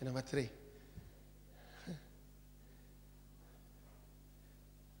 Number 3.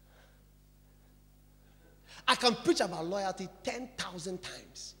 I can preach about loyalty 10,000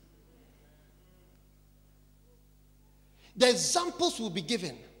 times. The examples will be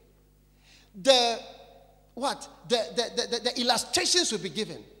given. The illustrations will be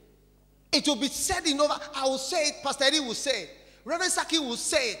given. It will be said in over. I will say it. Pastor Eddie will say it. Reverend Saki will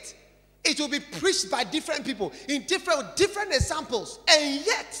say it. It will be preached by different people in different examples. And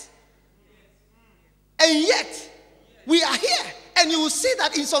yet, we are here. And you will see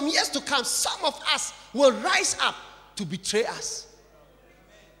that in some years to come, some of us will rise up to betray us.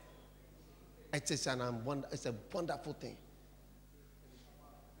 It's a wonderful thing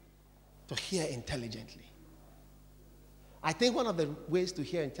to hear intelligently. I think one of the ways to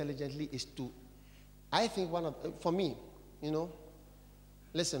hear intelligently is for me,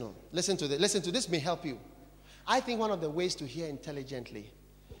 listen to this may help you. I think one of the ways to hear intelligently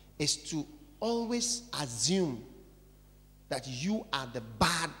is to always assume that you are the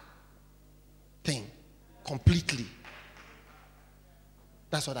bad thing completely.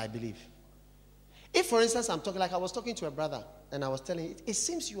 That's what I believe. If, for instance, I was talking to a brother and I was telling him, it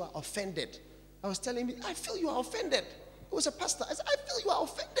seems you are offended. I was telling him, I feel you are offended. He was a pastor. I said, I feel you are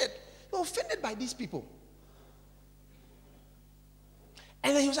offended. You're offended by these people.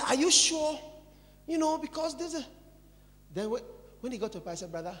 And then he was like, are you sure? Because there's a... Then when he got to a pastor, I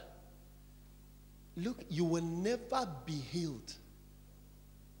said, brother, look, you will never be healed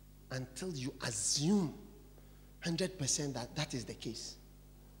until you assume 100% that is the case.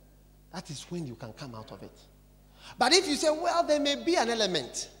 That is when you can come out of it. But if you say, well, there may be an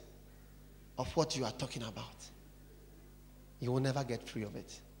element of what you are talking about, you will never get free of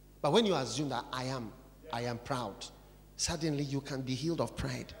it. But when you assume that I am proud, suddenly you can be healed of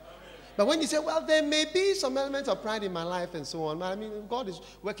pride. But when you say, well, there may be some elements of pride in my life and so on, I mean, God is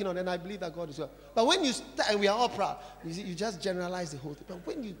working on it, and I believe that God is well. But when you start, and we are all proud, you just generalize the whole thing. But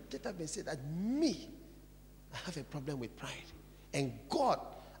when you get up and say that I have a problem with pride, and God,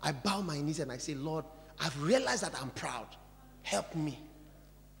 I bow my knees and I say, Lord, I've realized that I'm proud. Help me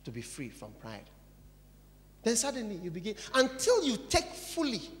to be free from pride. Then suddenly you begin, until you take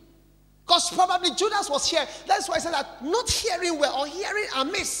fully. Because probably Judas was here. That's why I said that not hearing well or hearing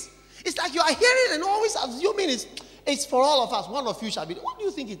amiss. It's like you are hearing and always assuming it's for all of us. One of you shall be. What do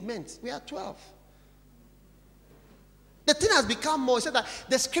you think it meant? We are 12. The thing has become more. It said that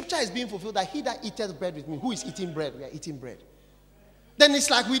the scripture is being fulfilled that he that eateth bread with me. Who is eating bread? We are eating bread. Then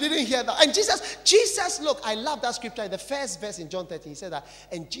it's like we didn't hear that. And Jesus, look, I love that scripture. The first verse in John 13, he said that,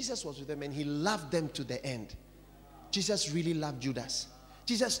 and Jesus was with them and he loved them to the end. Jesus really loved Judas.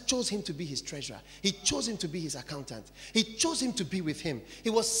 Jesus chose him to be his treasurer. He chose him to be his accountant. He chose him to be with him. He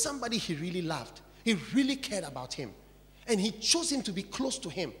was somebody he really loved. He really cared about him. And he chose him to be close to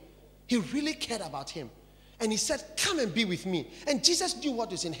him. He really cared about him. And he said, come and be with me. And Jesus knew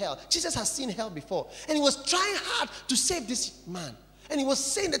what was in hell. Jesus has seen hell before. And he was trying hard to save this man. And he was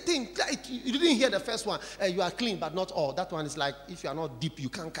saying the thing. You didn't hear the first one. You are clean, but not all. That one is like, if you are not deep, you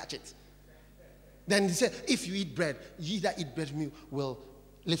can't catch it. Then he said, if you eat bread, ye that eat bread with me will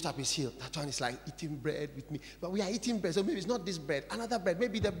lift up his heel. That one is like eating bread with me. But we are eating bread. So maybe it's not this bread. Another bread.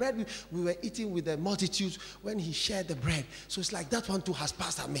 Maybe the bread we were eating with the multitudes when he shared the bread. So it's like that one too has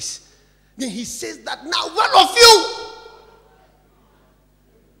passed amiss. Then he says that now one of you.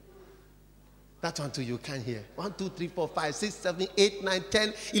 That one too you can't hear. 1, 2, 3, 4, 5, 6, 7, 8, 9,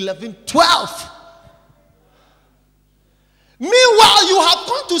 10, 11, 12. Meanwhile, you have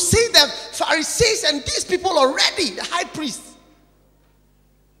gone to see the Pharisees and these people already, the high priest.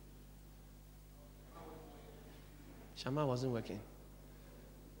 Shama wasn't working.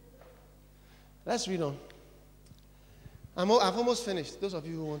 Let's read on. I've almost finished. Those of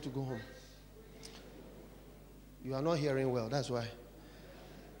you who want to go home. You are not hearing well, that's why.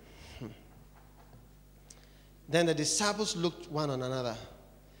 Then the disciples looked one on another,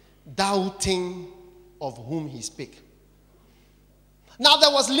 doubting of whom he spake. Now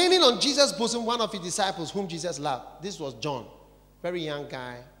there was leaning on Jesus' bosom one of his disciples whom Jesus loved. This was John, very young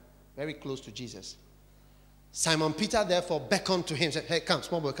guy, very close to Jesus. Simon Peter therefore beckoned to him, said, hey, come,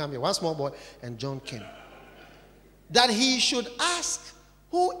 small boy, come here. One small boy, and John came. That he should ask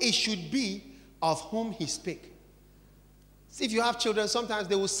who it should be of whom he spake. See, if you have children, sometimes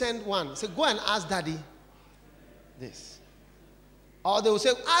they will send one. Say, go and ask daddy this. Or they will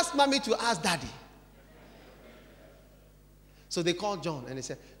say, ask mommy to ask daddy. So they called John and they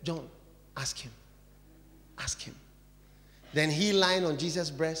said, John, ask him. Ask him. Then he lying on Jesus'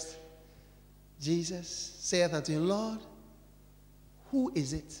 breast, Jesus saith unto him, Lord, who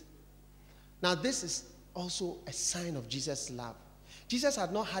is it? Now this is also a sign of Jesus' love. Jesus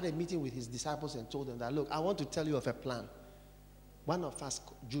had not had a meeting with his disciples and told them that, look, I want to tell you of a plan. One of us,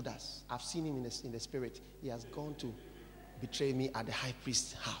 Judas, I've seen him in the spirit. He has gone to betray me at the high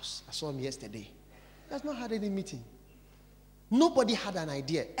priest's house. I saw him yesterday. He has not had any meeting. Nobody had an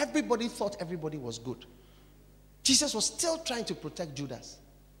idea. Everybody thought everybody was good. Jesus was still trying to protect Judas.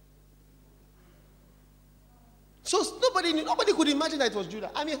 So nobody could imagine that it was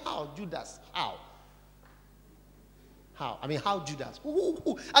Judas. I mean, how? Judas? How? How? I mean, how Judas?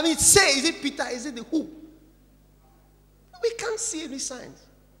 Who? I mean, say, is it Peter? Is it the who? We can't see any signs.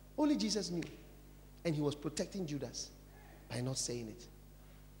 Only Jesus knew. And he was protecting Judas by not saying it.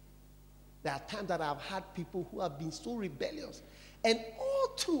 There are times that I've had people who have been so rebellious. And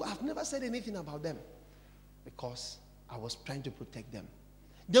all through, I've never said anything about them. Because I was trying to protect them.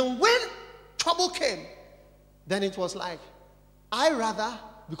 Then when trouble came, then it was like,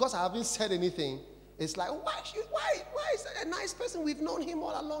 because I haven't said anything, it's like, why is that a nice person? We've known him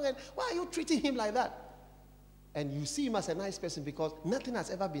all along, and why are you treating him like that? And you see him as a nice person because nothing has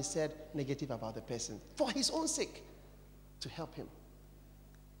ever been said negative about the person for his own sake, to help him.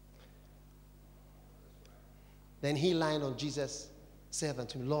 Then he, lying on Jesus, said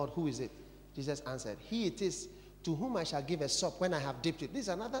unto him, Lord, who is it? Jesus answered, he it is to whom I shall give a sop when I have dipped it. This is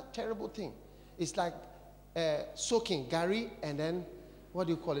another terrible thing. It's like soaking gari and then, what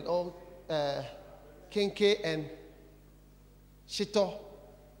do you call it? All kenke and shito,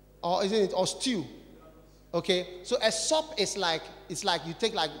 or isn't it? Or stew. Okay, so a sop is like, it's like you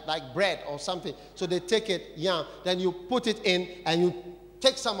take like bread or something. So they take it, then you put it in and you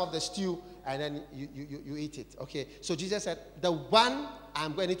take some of the stew and then you eat it. Okay, so Jesus said, the one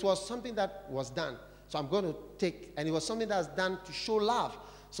I'm going, it was something that was done. So I'm going to take, and it was something that was done to show love.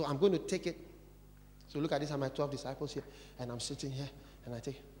 So I'm going to take it. So look at this, are my 12 disciples here, and I'm sitting here, and I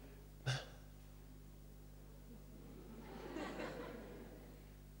take.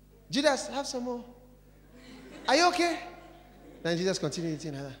 Judas, have some more. Are you okay? Then Jesus continued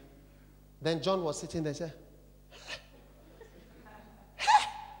eating like that. Then John was sitting there and said,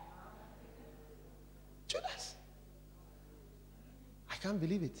 Judas. I can't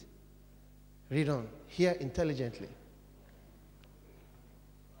believe it. Read on. Hear intelligently.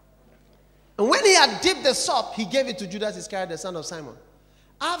 And when he had dipped the sop, he gave it to Judas Iscariot, the son of Simon.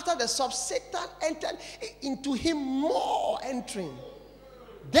 After the sop, Satan entered into him more entering.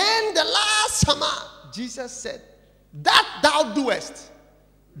 Then the last summer, Jesus said, that thou doest,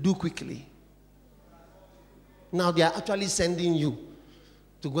 do quickly. Now they are actually sending you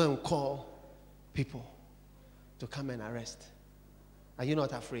to go and call people to come and arrest. Are you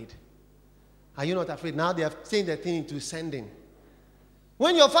not afraid? Are you not afraid? Now they have changed the thing into sending.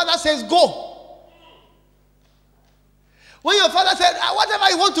 When your father says go, when your father said whatever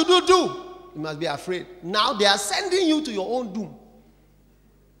you want to do, do, you must be afraid. Now they are sending you to your own doom.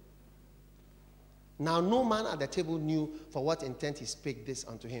 Now no man at the table knew for what intent he spake this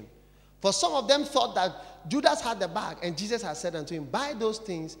unto him. For some of them thought that Judas had the bag, and Jesus had said unto him, buy those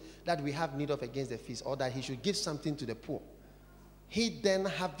things that we have need of against the feast, or that he should give something to the poor. He then,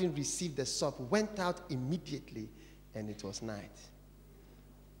 having received the sop, went out immediately, and it was night.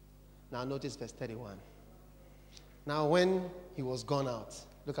 Now notice verse 31. Now when he was gone out,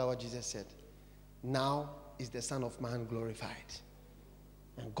 look at what Jesus said. Now is the Son of Man glorified,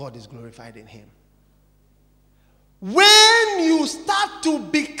 and God is glorified in him. When you start to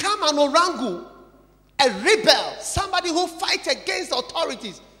become an orangu, a rebel, somebody who fights against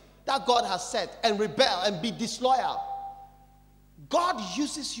authorities that God has set, and rebel and be disloyal, God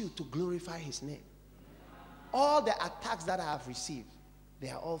uses you to glorify his name. All the attacks that I have received, they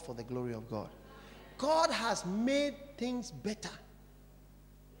are all for the glory of God. God has made things better.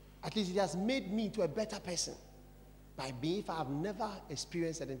 At least he has made me to a better person. By being, if I have never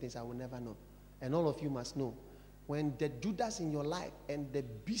experienced certain things, I will never know. And all of you must know, when the Judas in your life and the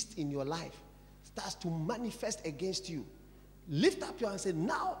beast in your life starts to manifest against you, lift up your hand and say,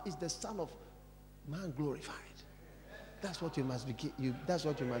 now is the Son of Man glorified. That's what you must begin. That's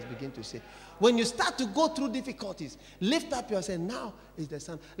what you must begin to say. When you start to go through difficulties, lift up your hand and say, now is the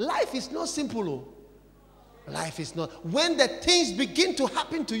Son. Life is not simple. Oh. Life is not. When the things begin to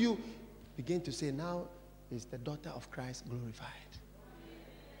happen to you, begin to say, now is the daughter of Christ glorified.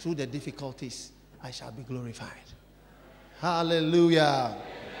 Through the difficulties, I shall be glorified. Hallelujah.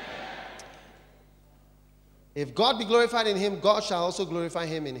 If God be glorified in him, God shall also glorify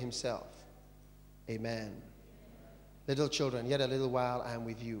him in himself. Amen. Little children, yet a little while I am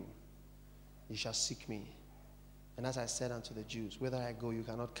with you. You shall seek me. And as I said unto the Jews, whither I go, you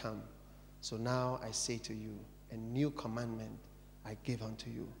cannot come. So now I say to you, a new commandment I give unto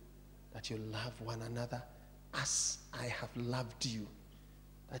you, that you love one another as I have loved you,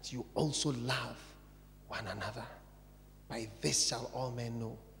 that you also love one another. By this shall all men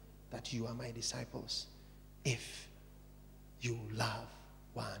know that you are my disciples, if you love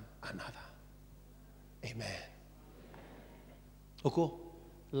one another. Amen. Okay,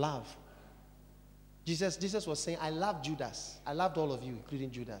 love. Jesus was saying, I love Judas. I loved all of you,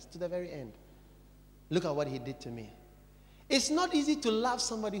 including Judas, to the very end. Look at what he did to me. It's not easy to love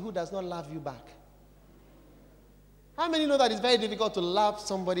somebody who does not love you back. How many know that it's very difficult to love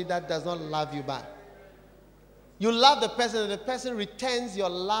somebody that does not love you back? You love the person and the person returns your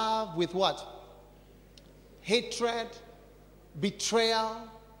love with what? Hatred, betrayal,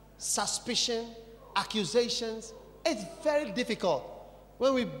 suspicion, accusations. It's very difficult.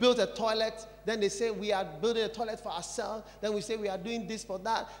 When we build a toilet, then they say we are building a toilet for ourselves. Then we say we are doing this for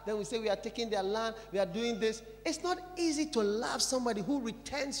that. Then we say we are taking their land. We are doing this. It's not easy to love somebody who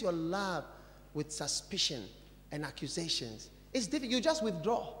returns your love with suspicion and accusations. It's difficult. You just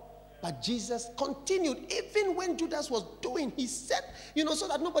withdraw. But Jesus continued. Even when Judas was doing, he said, so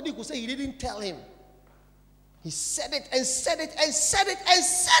that nobody could say he didn't tell him. He said it and said it and said it and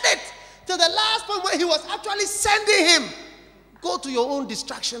said it till the last point where he was actually sending him. Go to your own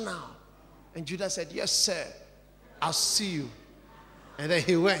destruction now. And Judas said, yes, sir. I'll see you. And then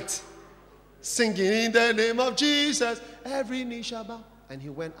he went, singing in the name of Jesus, every knee shall bow. And he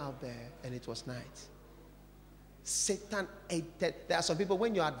went out there, and it was night. Satan ate that. There are some people,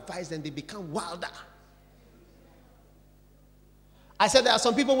 when you advise them, they become wilder. I said there are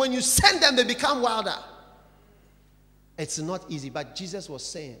some people, when you send them, they become wilder. It's not easy, but Jesus was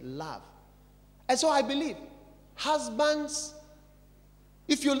saying, love. And so I believe, husbands,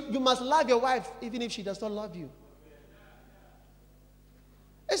 if you must love your wife, even if she does not love you.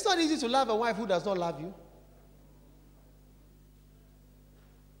 It's not easy to love a wife who does not love you.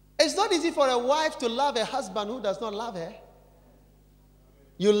 It's not easy for a wife to love a husband who does not love her.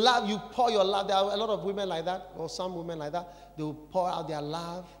 You pour your love. There are a lot of women like that, or some women like that. They will pour out their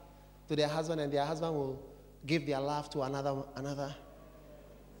love to their husband, and their husband will give their love to another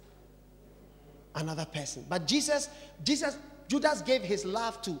person. But Judas gave his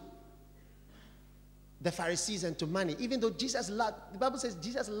love to the Pharisees and to money, even though the Bible says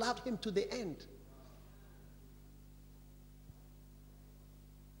Jesus loved him to the end.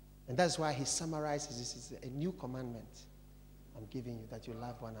 And that's why he summarizes this is a new commandment I'm giving you, that you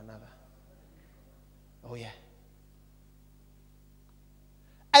love one another. Oh yeah.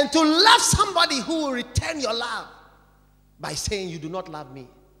 And to love somebody who will return your love by saying you do not love me.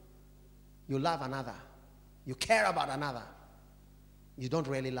 You love another. You care about another. You don't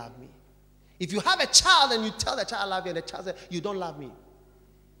really love me. If you have a child and you tell the child I love you and the child says you don't love me.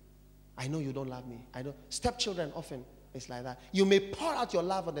 I know you don't love me. I know. Stepchildren often it's like that. You may pour out your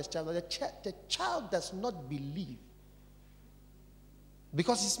love on this child, but the child does not believe.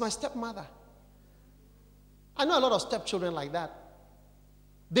 Because it's my stepmother. I know a lot of stepchildren like that.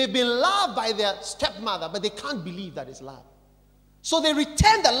 They've been loved by their stepmother, but they can't believe that it's love. So they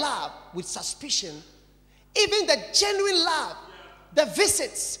return the love with suspicion. Even the genuine love, the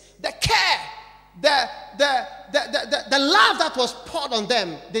visits, the care, the love that was poured on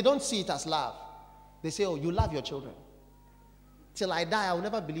them, they don't see it as love. They say, oh, you love your children. Till I die, I will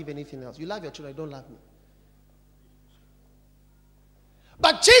never believe anything else. You love your children, you don't love me.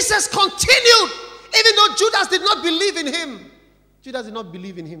 But Jesus continued, even though Judas did not believe in him. Judas did not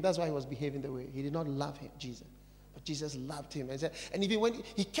believe in him. That's why he was behaving the way. He did not love him, Jesus. But Jesus loved him. And even when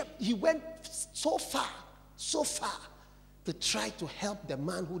he went so far to try to help the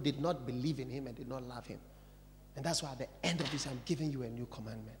man who did not believe in him and did not love him. And that's why at the end of this, I'm giving you a new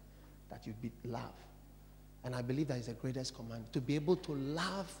commandment, that you be love. And I believe that is the greatest command, to be able to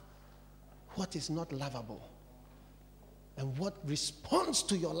love what is not lovable and what responds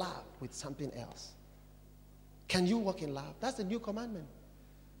to your love with something else. Can you walk in love? That's the new commandment.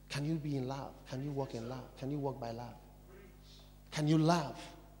 Can you be in love? Can you walk in love? Can you walk by love? Can you love?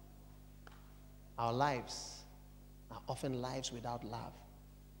 Our lives are often lives without love.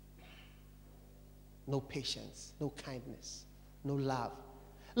 No patience, no kindness, no love.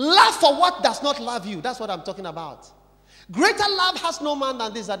 Love for what does not love you. That's what I'm talking about. Greater love has no man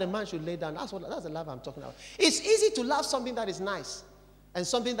than this, that a man should lay down. That's the love I'm talking about. It's easy to love something that is nice and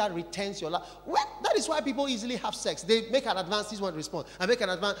something that retains your love. That is why people easily have sex. They make an advance, this one responds. I make an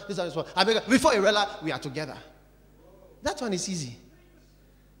advance, this one responds. Before you realize, we are together. That one is easy.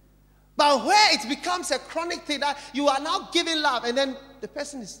 But where it becomes a chronic thing, that you are now giving love, and then the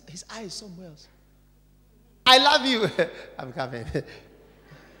person his eye is somewhere else. I love you. I'm coming.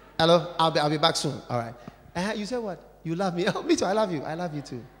 Hello, I'll be back soon. All right. You said what? You love me? Oh, me too. I love you. I love you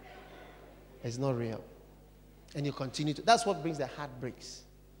too. It's not real. And you continue to. That's what brings the heartbreaks.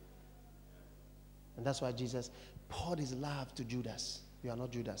 And that's why Jesus poured his love to Judas. You are not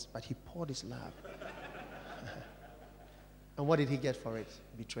Judas, but he poured his love. And what did he get for it?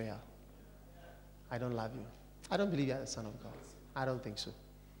 Betrayal. I don't love you. I don't believe you are the Son of God. I don't think so.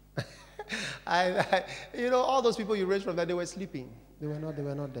 all those people you raised from there, they were sleeping. They were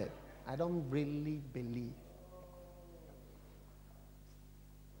not dead. I don't really believe.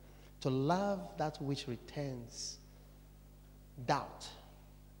 To love that which returns doubt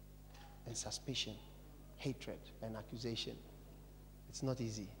and suspicion, hatred and accusation. It's not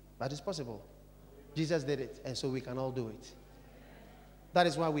easy, but it's possible. Jesus did it, and so we can all do it. That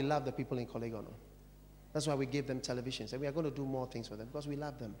is why we love the people in Kolegono. That's why we gave them televisions, and we are going to do more things for them because we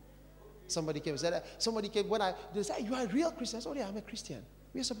love them. Somebody came and said, they said, you are a real Christian. I said, oh yeah, I'm a Christian.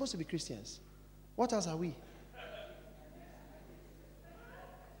 We are supposed to be Christians. What else are we?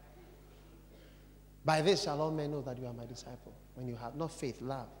 By this shall all men know that you are my disciple. When you have not faith,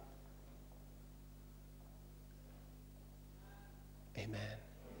 love. Amen.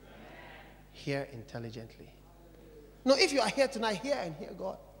 Hear intelligently. No, if you are here tonight, hear and hear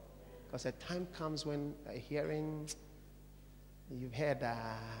God. Because a time comes when hearing, you've heard,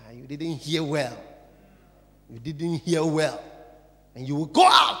 you didn't hear well. You didn't hear well. And you will go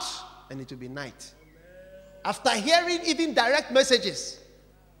out and it will be night. After hearing even direct messages,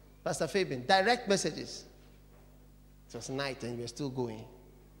 Pastor Fabian, direct messages, it was night and you were still going.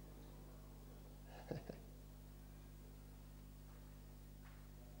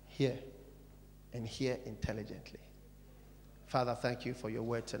 Hear and hear intelligently. Father, thank you for your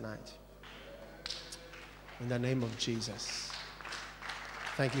word tonight. In the name of Jesus.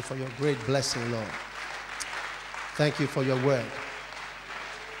 Thank you for your great blessing, Lord. Thank you for your word.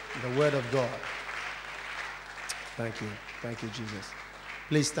 The word of God. Thank you. Thank you, Jesus.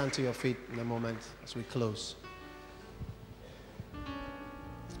 Please stand to your feet in a moment as we close.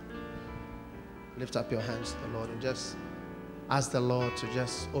 Lift up your hands to the Lord and just ask the Lord to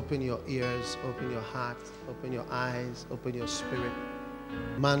just open your ears, open your heart, open your eyes, open your spirit.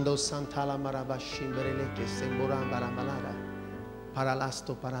 Mando santala maraba shimbereleke semboram barambalada.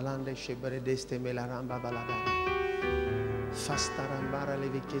 Paralasto paralande sheberedeste melaramba balada. Fastarambara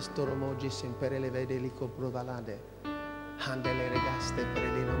levikestoro moji semperele vedeliko provalade. Handele regaste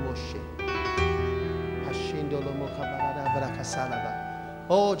perelino moshe. Hashindolo mokabalada brakasalaba.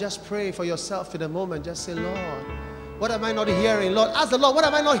 Oh, just pray for yourself in a moment. Just say, Lord, what am I not hearing? Lord, ask the Lord, what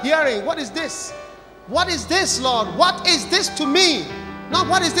am I not hearing? What is this? What is this, Lord? What is this to me? Not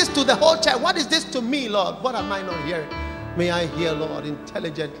what is this to the whole church? What is this to me, Lord? What am I not hearing? May I hear, Lord,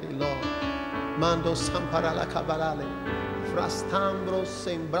 intelligently, Lord. Mando samparala kabarale. Frastambro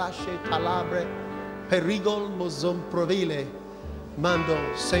sembrashe talabre. Perigol mozom provile. Mando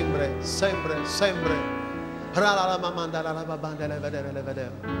sempre, sempre, sempre. Rala mamanda la babanda le vedere le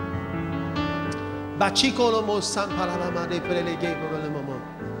vedere. Bachicolo mo samparala ma de prelege por le moment.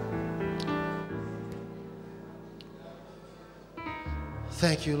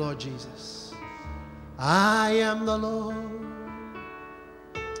 Thank you, Lord Jesus. I am the Lord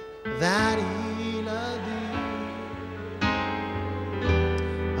that healeth thee.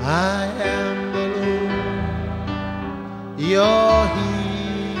 I am the Lord, your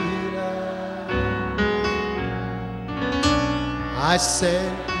healer. I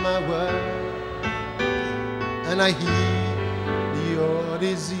sent my word and I healed your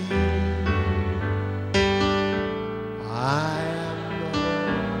disease. I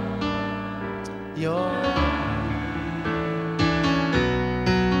Your,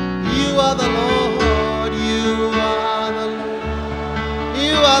 you are the Lord, you are the Lord,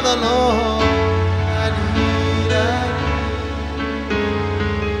 you are the Lord, and He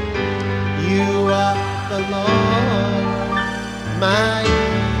you are the Lord, my healer.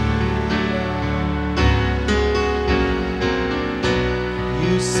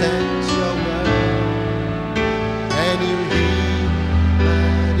 You sent your word and you healed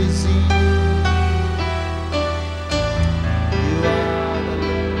my disease.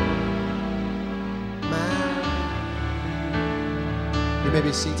 You may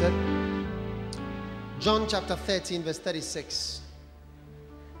be seated. John chapter 13 verse 36.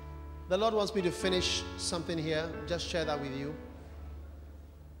 The Lord wants me to finish something here. Just share that with you.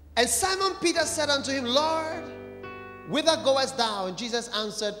 And Simon Peter said unto him, Lord, whither goest thou? And Jesus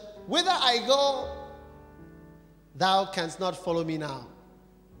answered, whither I go, thou canst not follow me now,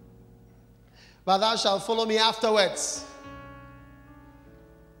 but thou shalt follow me afterwards.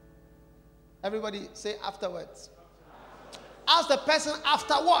 Everybody say afterwards. Ask the person,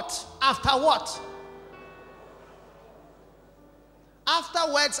 after what? After what?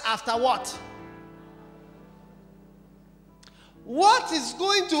 Afterwards, after what? What is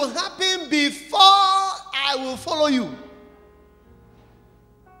going to happen before I will follow you?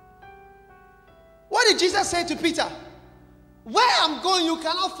 What did Jesus say to Peter? Where I'm going, you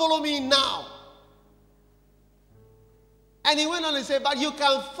cannot follow me now. And he went on and said, but you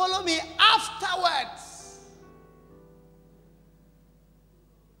can follow me afterwards.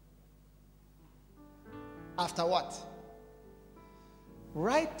 After what?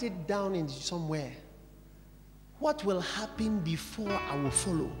 Write it down in somewhere. What will happen before I will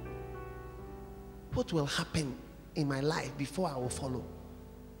follow? What will happen in my life before I will follow?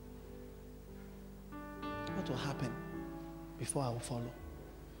 What will happen before I will follow?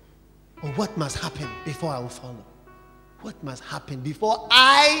 Or what must happen before I will follow? What must happen before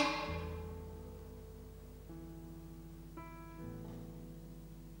I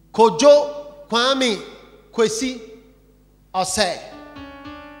Kojo, Kwame, Kwesi, or say?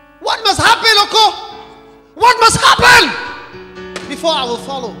 What must happen, Oko? What must happen before I will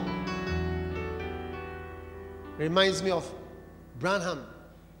follow? Reminds me of Branham.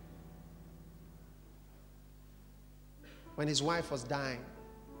 When his wife was dying,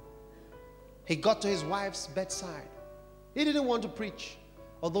 he got to his wife's bedside. He didn't want to preach,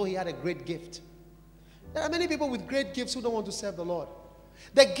 although he had a great gift. There are many people with great gifts who don't want to serve the Lord.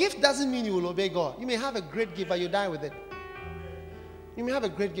 The gift doesn't mean you will obey God. You may have a great gift, but you die with it. You may have a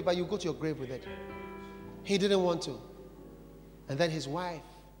great gift, but you go to your grave with it. He didn't want to. And then his wife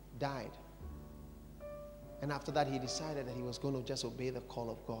died. And after that, he decided that he was going to just obey the call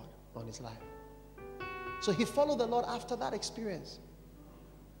of God on his life. So he followed the Lord after that experience.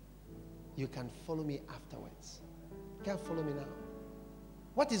 You can follow me afterwards. You can't follow me now.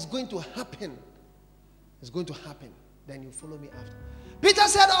 What is going to happen is going to happen. Then you follow me after. Peter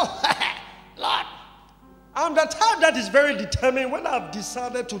said, oh, Lord, I'm the type that is very determined. When I've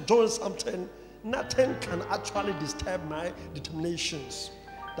decided to do something, nothing can actually disturb my determinations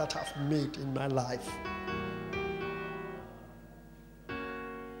that I've made in my life.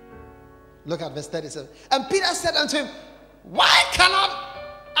 Look at verse 37. And Peter said unto him, why cannot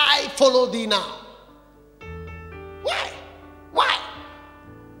I follow thee now? Why? Why?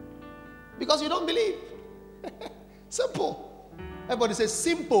 Because you don't believe. Simple. Everybody says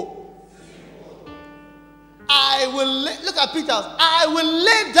simple. I will look at Peter. I will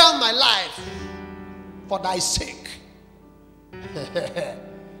lay down my life for thy sake.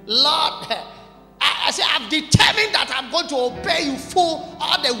 Lord, I say I've determined that I'm going to obey you full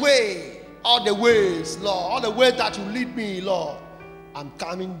all the way. All the ways, Lord. All the way that you lead me, Lord. I'm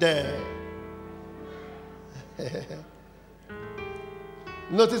coming there.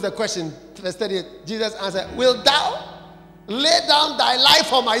 Notice the question, verse 38. Jesus answered, wilt thou lay down thy life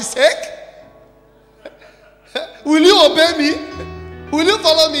for my sake? Will you obey me? Will you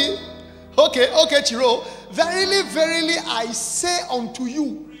follow me? Okay, Chiro. Verily, verily, I say unto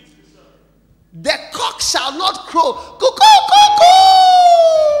you, the cock shall not crow. Cuckoo, cuckoo!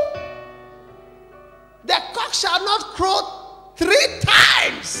 The cock shall not crow 3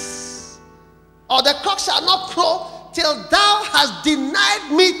 times. Or the cock shall not crow till thou hast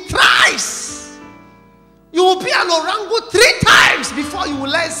denied me thrice. You will be an orango 3 times before you will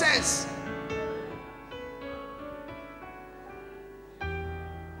learn sense.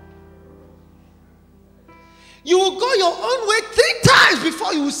 You will go your own way 3 times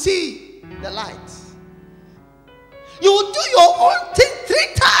before you will see the light. You will do your own thing 3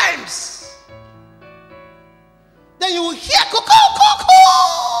 times. Then you will hear cuckoo, cuckoo.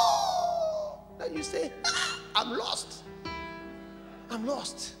 Then you say, I'm lost. I'm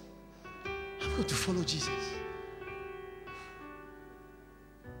lost. I'm going to follow Jesus.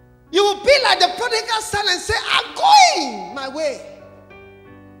 You will be like the prodigal son and say, I'm going my way.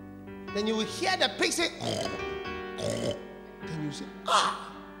 Then you will hear the pig say, then you say,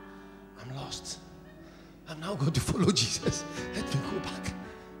 I'm lost. I'm now going to follow Jesus. Let me go back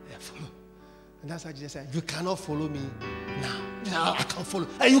and follow. And that's why Jesus said, you cannot follow me now. No, I can't follow.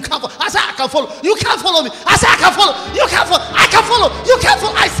 And you can't follow. I said, I can follow. You can't follow me. I said, I can follow. You can't follow. I can follow. You can't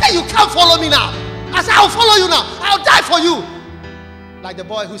follow. I say, you can't follow me now. I said, I'll follow you now. I'll die for you. Like the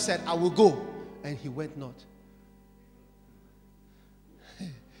boy who said, I will go. And he went not. Do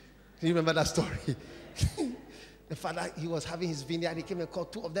you remember that story? The father, he was having his vineyard. He came and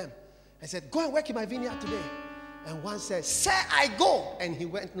called 2 of them. I said, go and work in my vineyard today. And one said, sir, I go. And he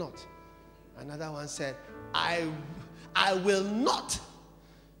went not. Another one said, I will not.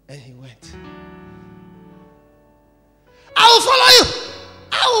 And he went. I will follow you.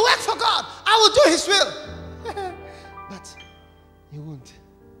 I will work for God. I will do his will. But you won't.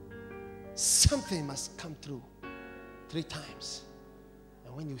 Something must come through 3 times.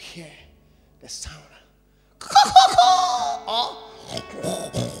 And when you hear the sound,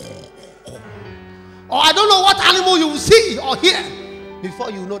 or I don't know what animal you will see or hear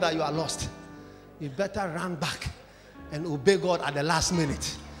before you know that you are lost. You better run back and obey God at the last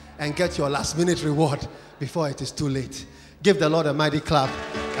minute and get your last minute reward before it is too late. Give the Lord a mighty clap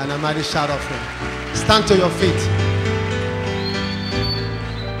and a mighty shout offering. Stand to your feet.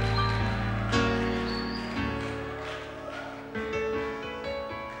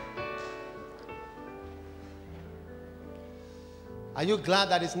 Are you glad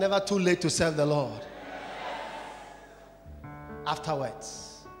that it's never too late to serve the Lord?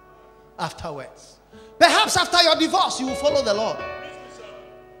 Afterwards. Perhaps after your divorce, you will follow the Lord.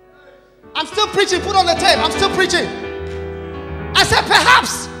 I'm still preaching. Put on the tape. I'm still preaching. I said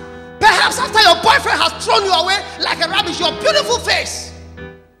perhaps after your boyfriend has thrown you away like a rubbish, your beautiful face.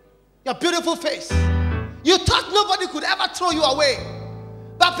 You thought nobody could ever throw you away.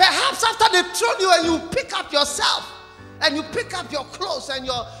 But perhaps after they've thrown you and you pick up yourself and you pick up your clothes and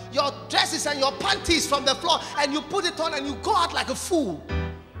your dresses and your panties from the floor and you put it on and you go out like a fool.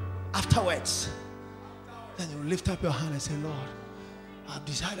 Afterwards, then you lift up your hand and say, Lord, I've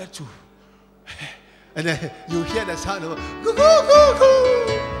decided to. And then you hear the sound of goo, goo, goo, goo.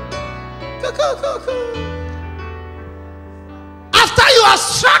 Goo, goo, goo, goo. After you have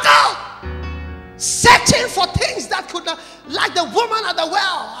struggled, searching for things that could not, like the woman at the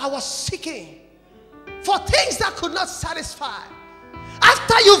well, I was seeking for things that could not satisfy.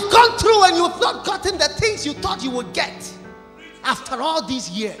 After you've gone through and you've not gotten the things you thought you would get, after all these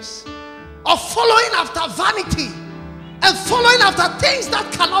years of following after vanity and following after things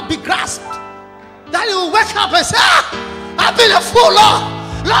that cannot be grasped, then you will wake up and say, I've been a fool, Lord,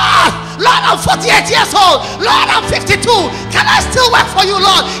 I'm 48 years old, Lord, I'm 52, can I still work for you,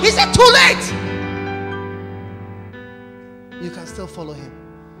 Lord? Is it too late? You can still follow him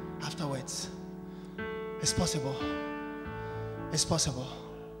afterwards. It's possible.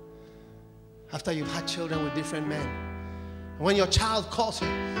 After you've had children with different men, and when your child calls you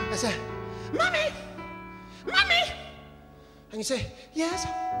and say, Mommy, and you say, yes,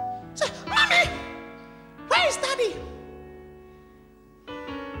 say, Mommy, where is Daddy?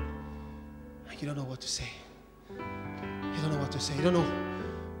 And you don't know what to say. You don't know.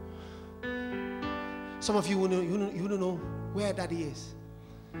 Some of you wouldn't know where Daddy is.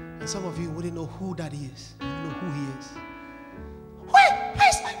 And some of you wouldn't know who Daddy is. You don't know who he is.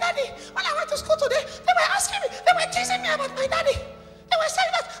 Where's my daddy? When I went to school today, they were asking me, they were teasing me about my daddy. They were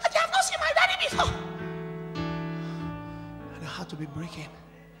saying that they have not seen my daddy before. And your heart to be breaking.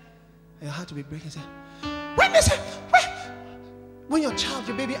 Say, when your child,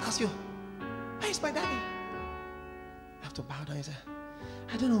 your baby asks you, where is my daddy? You have to bow down and say,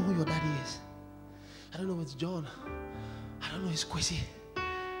 I don't know who your daddy is. I don't know if it's John. I don't know if it's Kwesi.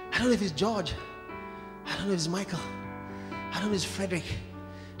 I don't know if it's George. I don't know if it's Michael. I don't know if it's Frederick.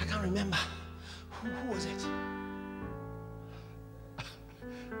 I can't remember. Who was it?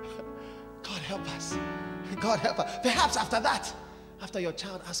 God help us. God help us. Perhaps after that, after your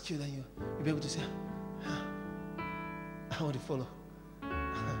child asks you, then you'll be able to say, I want to follow.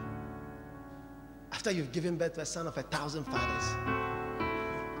 After you've given birth to a son of 1,000 fathers.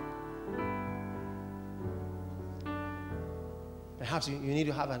 Perhaps you need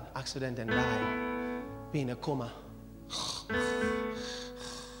to have an accident and die, be in a coma.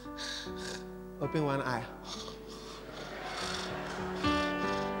 Open one eye.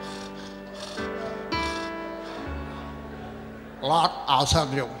 Lord, I'll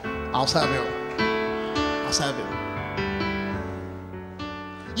serve you.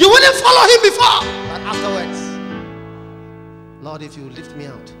 You wouldn't follow him before, but afterwards, Lord, if you lift me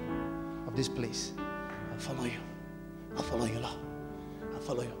out of this place, I'll follow you. Lord. I'll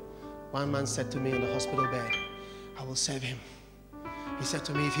follow you. One man said to me in the hospital bed, I will serve him. He said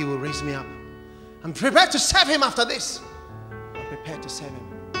to me, if he will raise me up, I'm prepared to serve him after this. I'm prepared to serve him.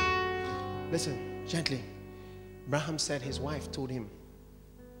 Listen, gently. Abraham said his wife told him.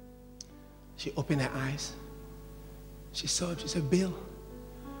 She opened her eyes. She saw it. She said, Bill.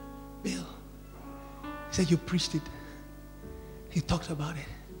 He said, you preached it. He talked about it.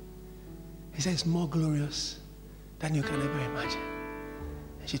 He said, it's more glorious than you can ever imagine.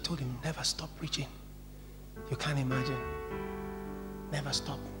 And she told him, never stop preaching. You can't imagine. Never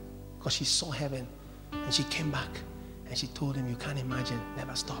stop. Because she saw heaven. And she came back. And she told him, you can't imagine.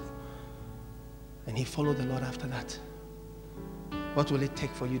 Never stop. And he followed the Lord after that. What will it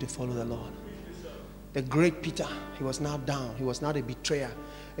take for you to follow the Lord? The great Peter, he was now down. He was now the betrayer.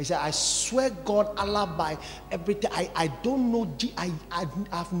 He said, I swear God, Allah, by everything. I don't know.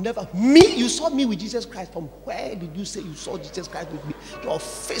 I've never. Me, you saw me with Jesus Christ. From where did you say you saw Jesus Christ with me? Your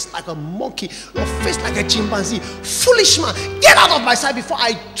face like a monkey. Your face like a chimpanzee. Foolish man. Get out of my sight before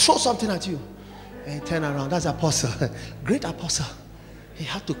I throw something at you. And he turned around. That's apostle. Great apostle. He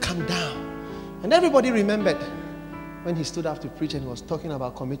had to calm down. And everybody remembered when he stood up to preach and he was talking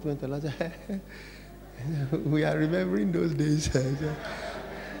about commitment. And I said, we are remembering those days.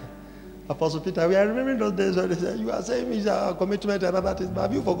 Apostle Peter, we are remembering those days. When they said, you are saying it's a commitment and other things, but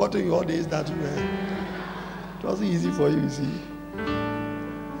have you forgotten your days that you were? It wasn't easy for you, you see.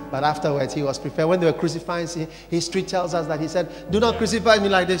 But afterwards, he was prepared. When they were crucifying, history tells us that he said, do not crucify me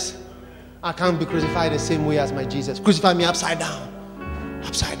like this. I can't be crucified the same way as my Jesus. Crucify me upside down.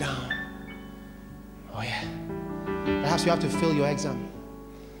 Upside down. Oh yeah. Perhaps you have to fail your exam.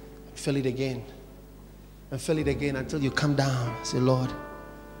 Fail it again. And fail it again until you come down. Say, Lord,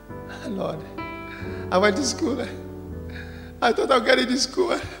 Lord, I went to school. I thought I'd get into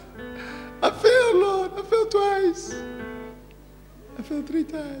school. I failed, Lord. I failed twice. I failed 3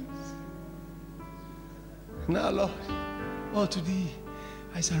 times. Now, Lord, all to thee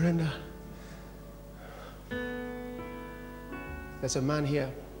I surrender. There's a man here.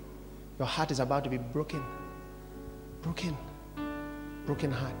 Your heart is about to be broken. Broken.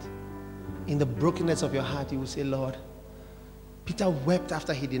 Broken heart. In the brokenness of your heart, you will say, Lord, Peter wept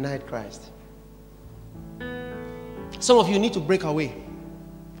after he denied Christ. Some of you need to break away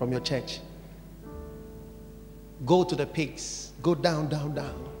from your church. Go to the pigs. Go down, down,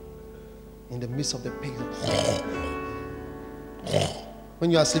 down. In the midst of the pigs.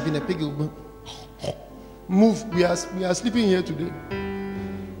 When you are sleeping, the pig will move. We are sleeping here today.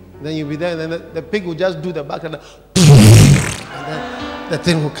 Then you'll be there, and then the pig will just do the back, and then the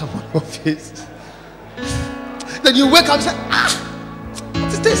thing will come on your face. Then you wake up and say,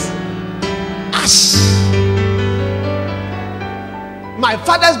 what is this? Ash. My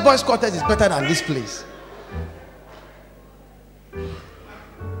father's boys' quarters is better than this place.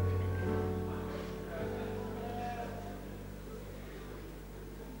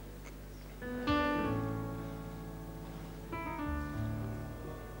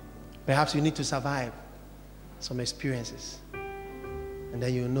 Perhaps you need to survive some experiences, and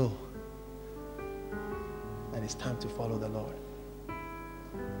then you know that it's time to follow the Lord.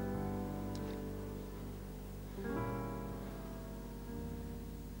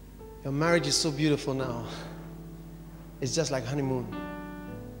 Your marriage is so beautiful now. It's just like honeymoon.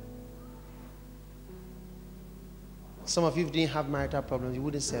 Some of you, if you didn't have marital problems, you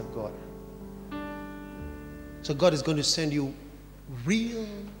wouldn't serve God. So God is going to send you real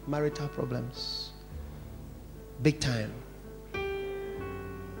marital problems. Big time.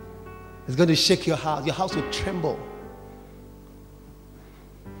 It's going to shake your house. Your house will tremble.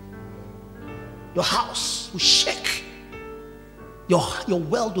 Your house will shake. Your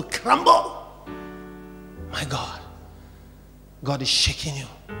world will crumble. My God. God is shaking you.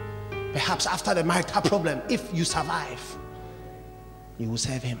 Perhaps after the marital problem, if you survive, you will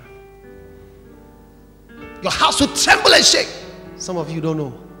serve Him. Your house will tremble and shake. Some of you don't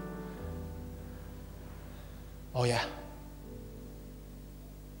know. Oh yeah.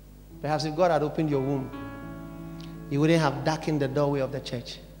 Perhaps if God had opened your womb, He wouldn't have darkened the doorway of the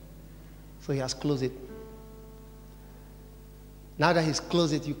church. So He has closed it. Now that He's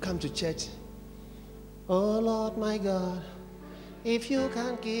closed it, you come to church. Oh Lord my God, if you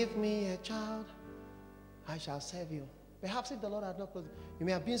can give me a child, I shall serve you. Perhaps if the Lord had not closed it, you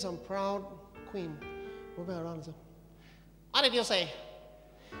may have been some proud queen moving around and say, what did you say?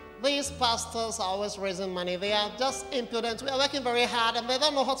 These pastors are always raising money. They are just impudent. We are working very hard and they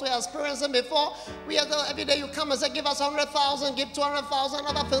don't know what we are experiencing before. We are every day you come and say, give us 100,000, give 200,000,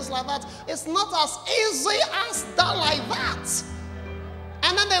 other things like that. It's not as easy as done like that.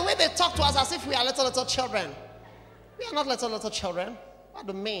 And then the way they talk to us as if we are little children. We are not little children. What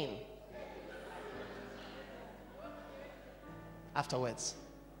do you mean? Afterwards.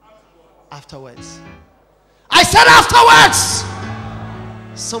 Afterwards. I said afterwards.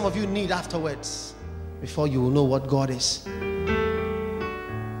 Some of you need afterwards before you will know what God is.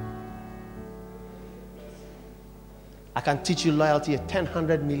 I can teach you loyalty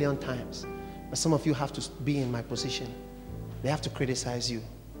 100 million times, but some of you have to be in my position. They have to criticize you.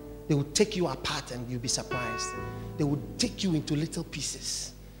 They will take you apart and you'll be surprised. They will take you into little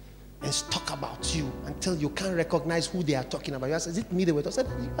pieces and talk about you until you can't recognize who they are talking about. You ask, is it me they were talking? I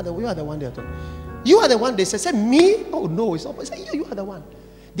said, you are the one they are talking. You are the one. They say, me? Oh no, it's not. I say, you are the one.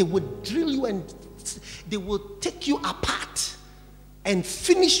 They will drill you and they will take you apart and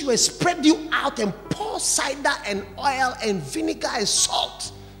finish you and spread you out and pour cider and oil and vinegar and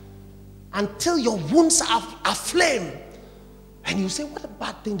salt until your wounds are aflame. And you say, what a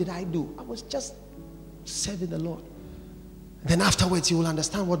bad thing did I do? I was just serving the Lord. And then afterwards you will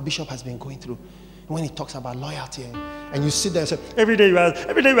understand what Bishop has been going through. When he talks about loyalty, and you sit there and say, every day you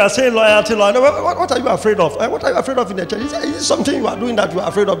are saying loyalty. What are you afraid of? What are you afraid of in the church? Is it something you are doing that you are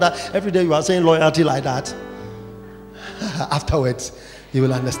afraid of, that every day you are saying loyalty like that? Afterwards, you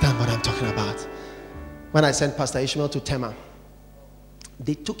will understand what I'm talking about. When I sent Pastor Ishmael to Tema,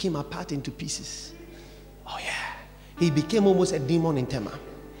 they took him apart into pieces. Oh yeah. He became almost a demon in Tema.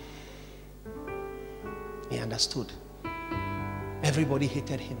 He understood. Everybody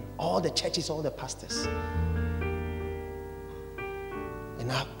hated him. All the churches, all the pastors.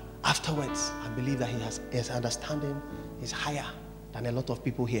 And afterwards, I believe that his understanding is higher than a lot of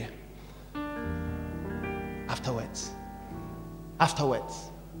people here. Afterwards,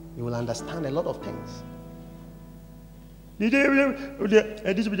 you will understand a lot of things.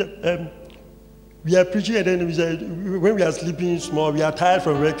 We are preaching, and then when we are sleeping small, we are tired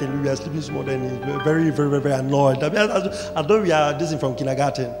from work, and we are sleeping small, then he's very, very, very annoyed. I thought we are this from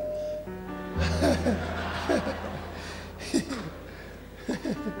kindergarten.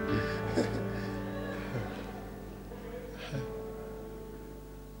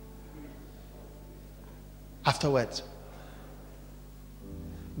 Afterwards,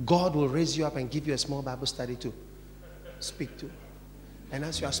 God will raise you up and give you a small Bible study to speak to. And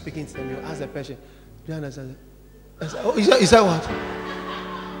as you are speaking to them, you ask the person, do you understand? Oh, is that what?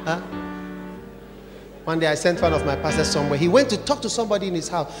 Huh? One day I sent one of my pastors somewhere. He went to talk to somebody in his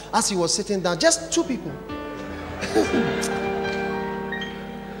house. As he was sitting down, just 2 people.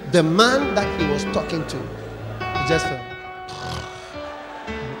 The man that he was talking to, he just fell.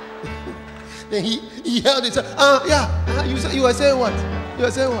 Then he held it. You were saying what? You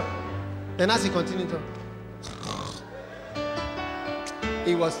were saying what? Then as he continued to,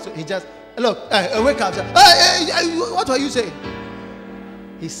 he just, look, wake up. What were you saying?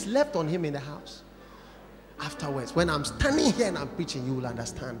 He slept on him in the house. Afterwards, when I'm standing here and I'm preaching, you will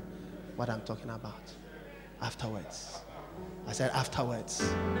understand what I'm talking about. Afterwards. I said afterwards.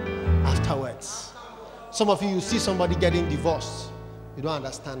 Afterwards. Some of you see somebody getting divorced. You don't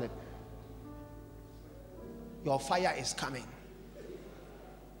understand it. Your fire is coming.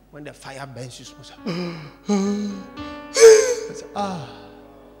 When the fire burns, you supposed to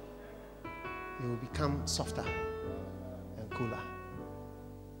you will become softer and cooler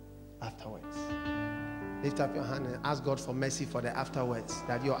afterwards. Lift up your hand and ask God for mercy for the afterwards,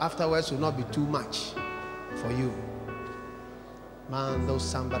 that your afterwards will not be too much for you. Mando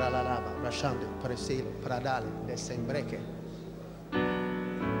sambralaraba, rashande, preselo, pradale, desembreke.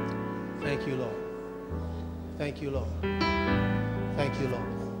 Thank you, Lord. Thank you, Lord. Thank you, Lord.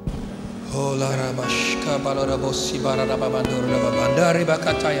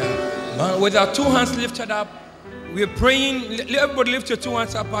 With our 2 hands lifted up, we are praying. Everybody lift your 2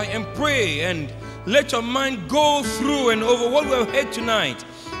 hands up high and pray, and let your mind go through and over what we have heard tonight.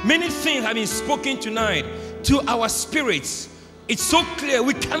 Many things have been spoken tonight to our spirits. It's so clear.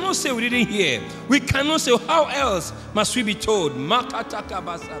 We cannot say we didn't hear. We cannot say how else must we be told. Makataka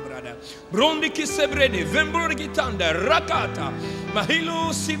basa brada. Brondiki sebrede, vembrode kitanda, rakata.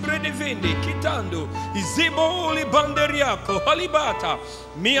 Mahilo sibrede vende, kitando. Izibo li banderiako, halibata.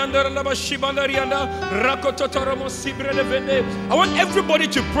 Miandara labashibandarianda, rakototoromo sibrede vende. I want everybody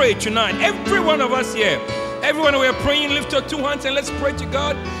to pray tonight. Every one of us here. Everyone, we are praying, lift your 2 hands and let's pray to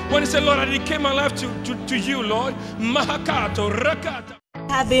God. When you say, Lord, I dedicate my life to you, Lord. Mahakato, rakata.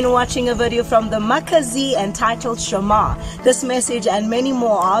 Have been watching a video from the Machazeh entitled Shema. This message and many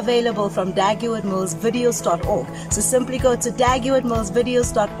more are available from Dag Heward-Mills videos.org. So simply go to Dag Heward-Mills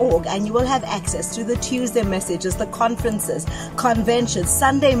videos.org and you will have access to the Tuesday messages, the conferences, conventions,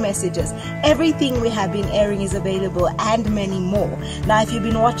 Sunday messages. Everything we have been airing is available and many more. Now, if you've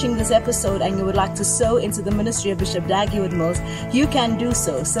been watching this episode and you would like to sow into the ministry of Bishop Dag Heward-Mills, you can do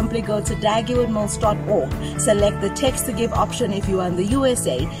so. Simply go to daghewardmills.org. Select the text to give option if you are in the USA,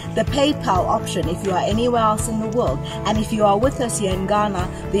 the PayPal option if you are anywhere else in the world, and if you are with us here in Ghana,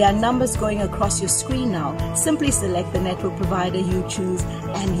 there are numbers going across your screen now. Simply select the network provider you choose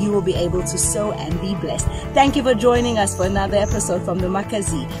and you will be able to sow and be blessed. Thank you for joining us for another episode from the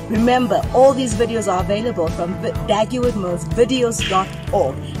Machazeh. Remember, all these videos are available from Dag Heward-Mills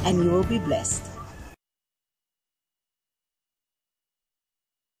videos.org and you will be blessed.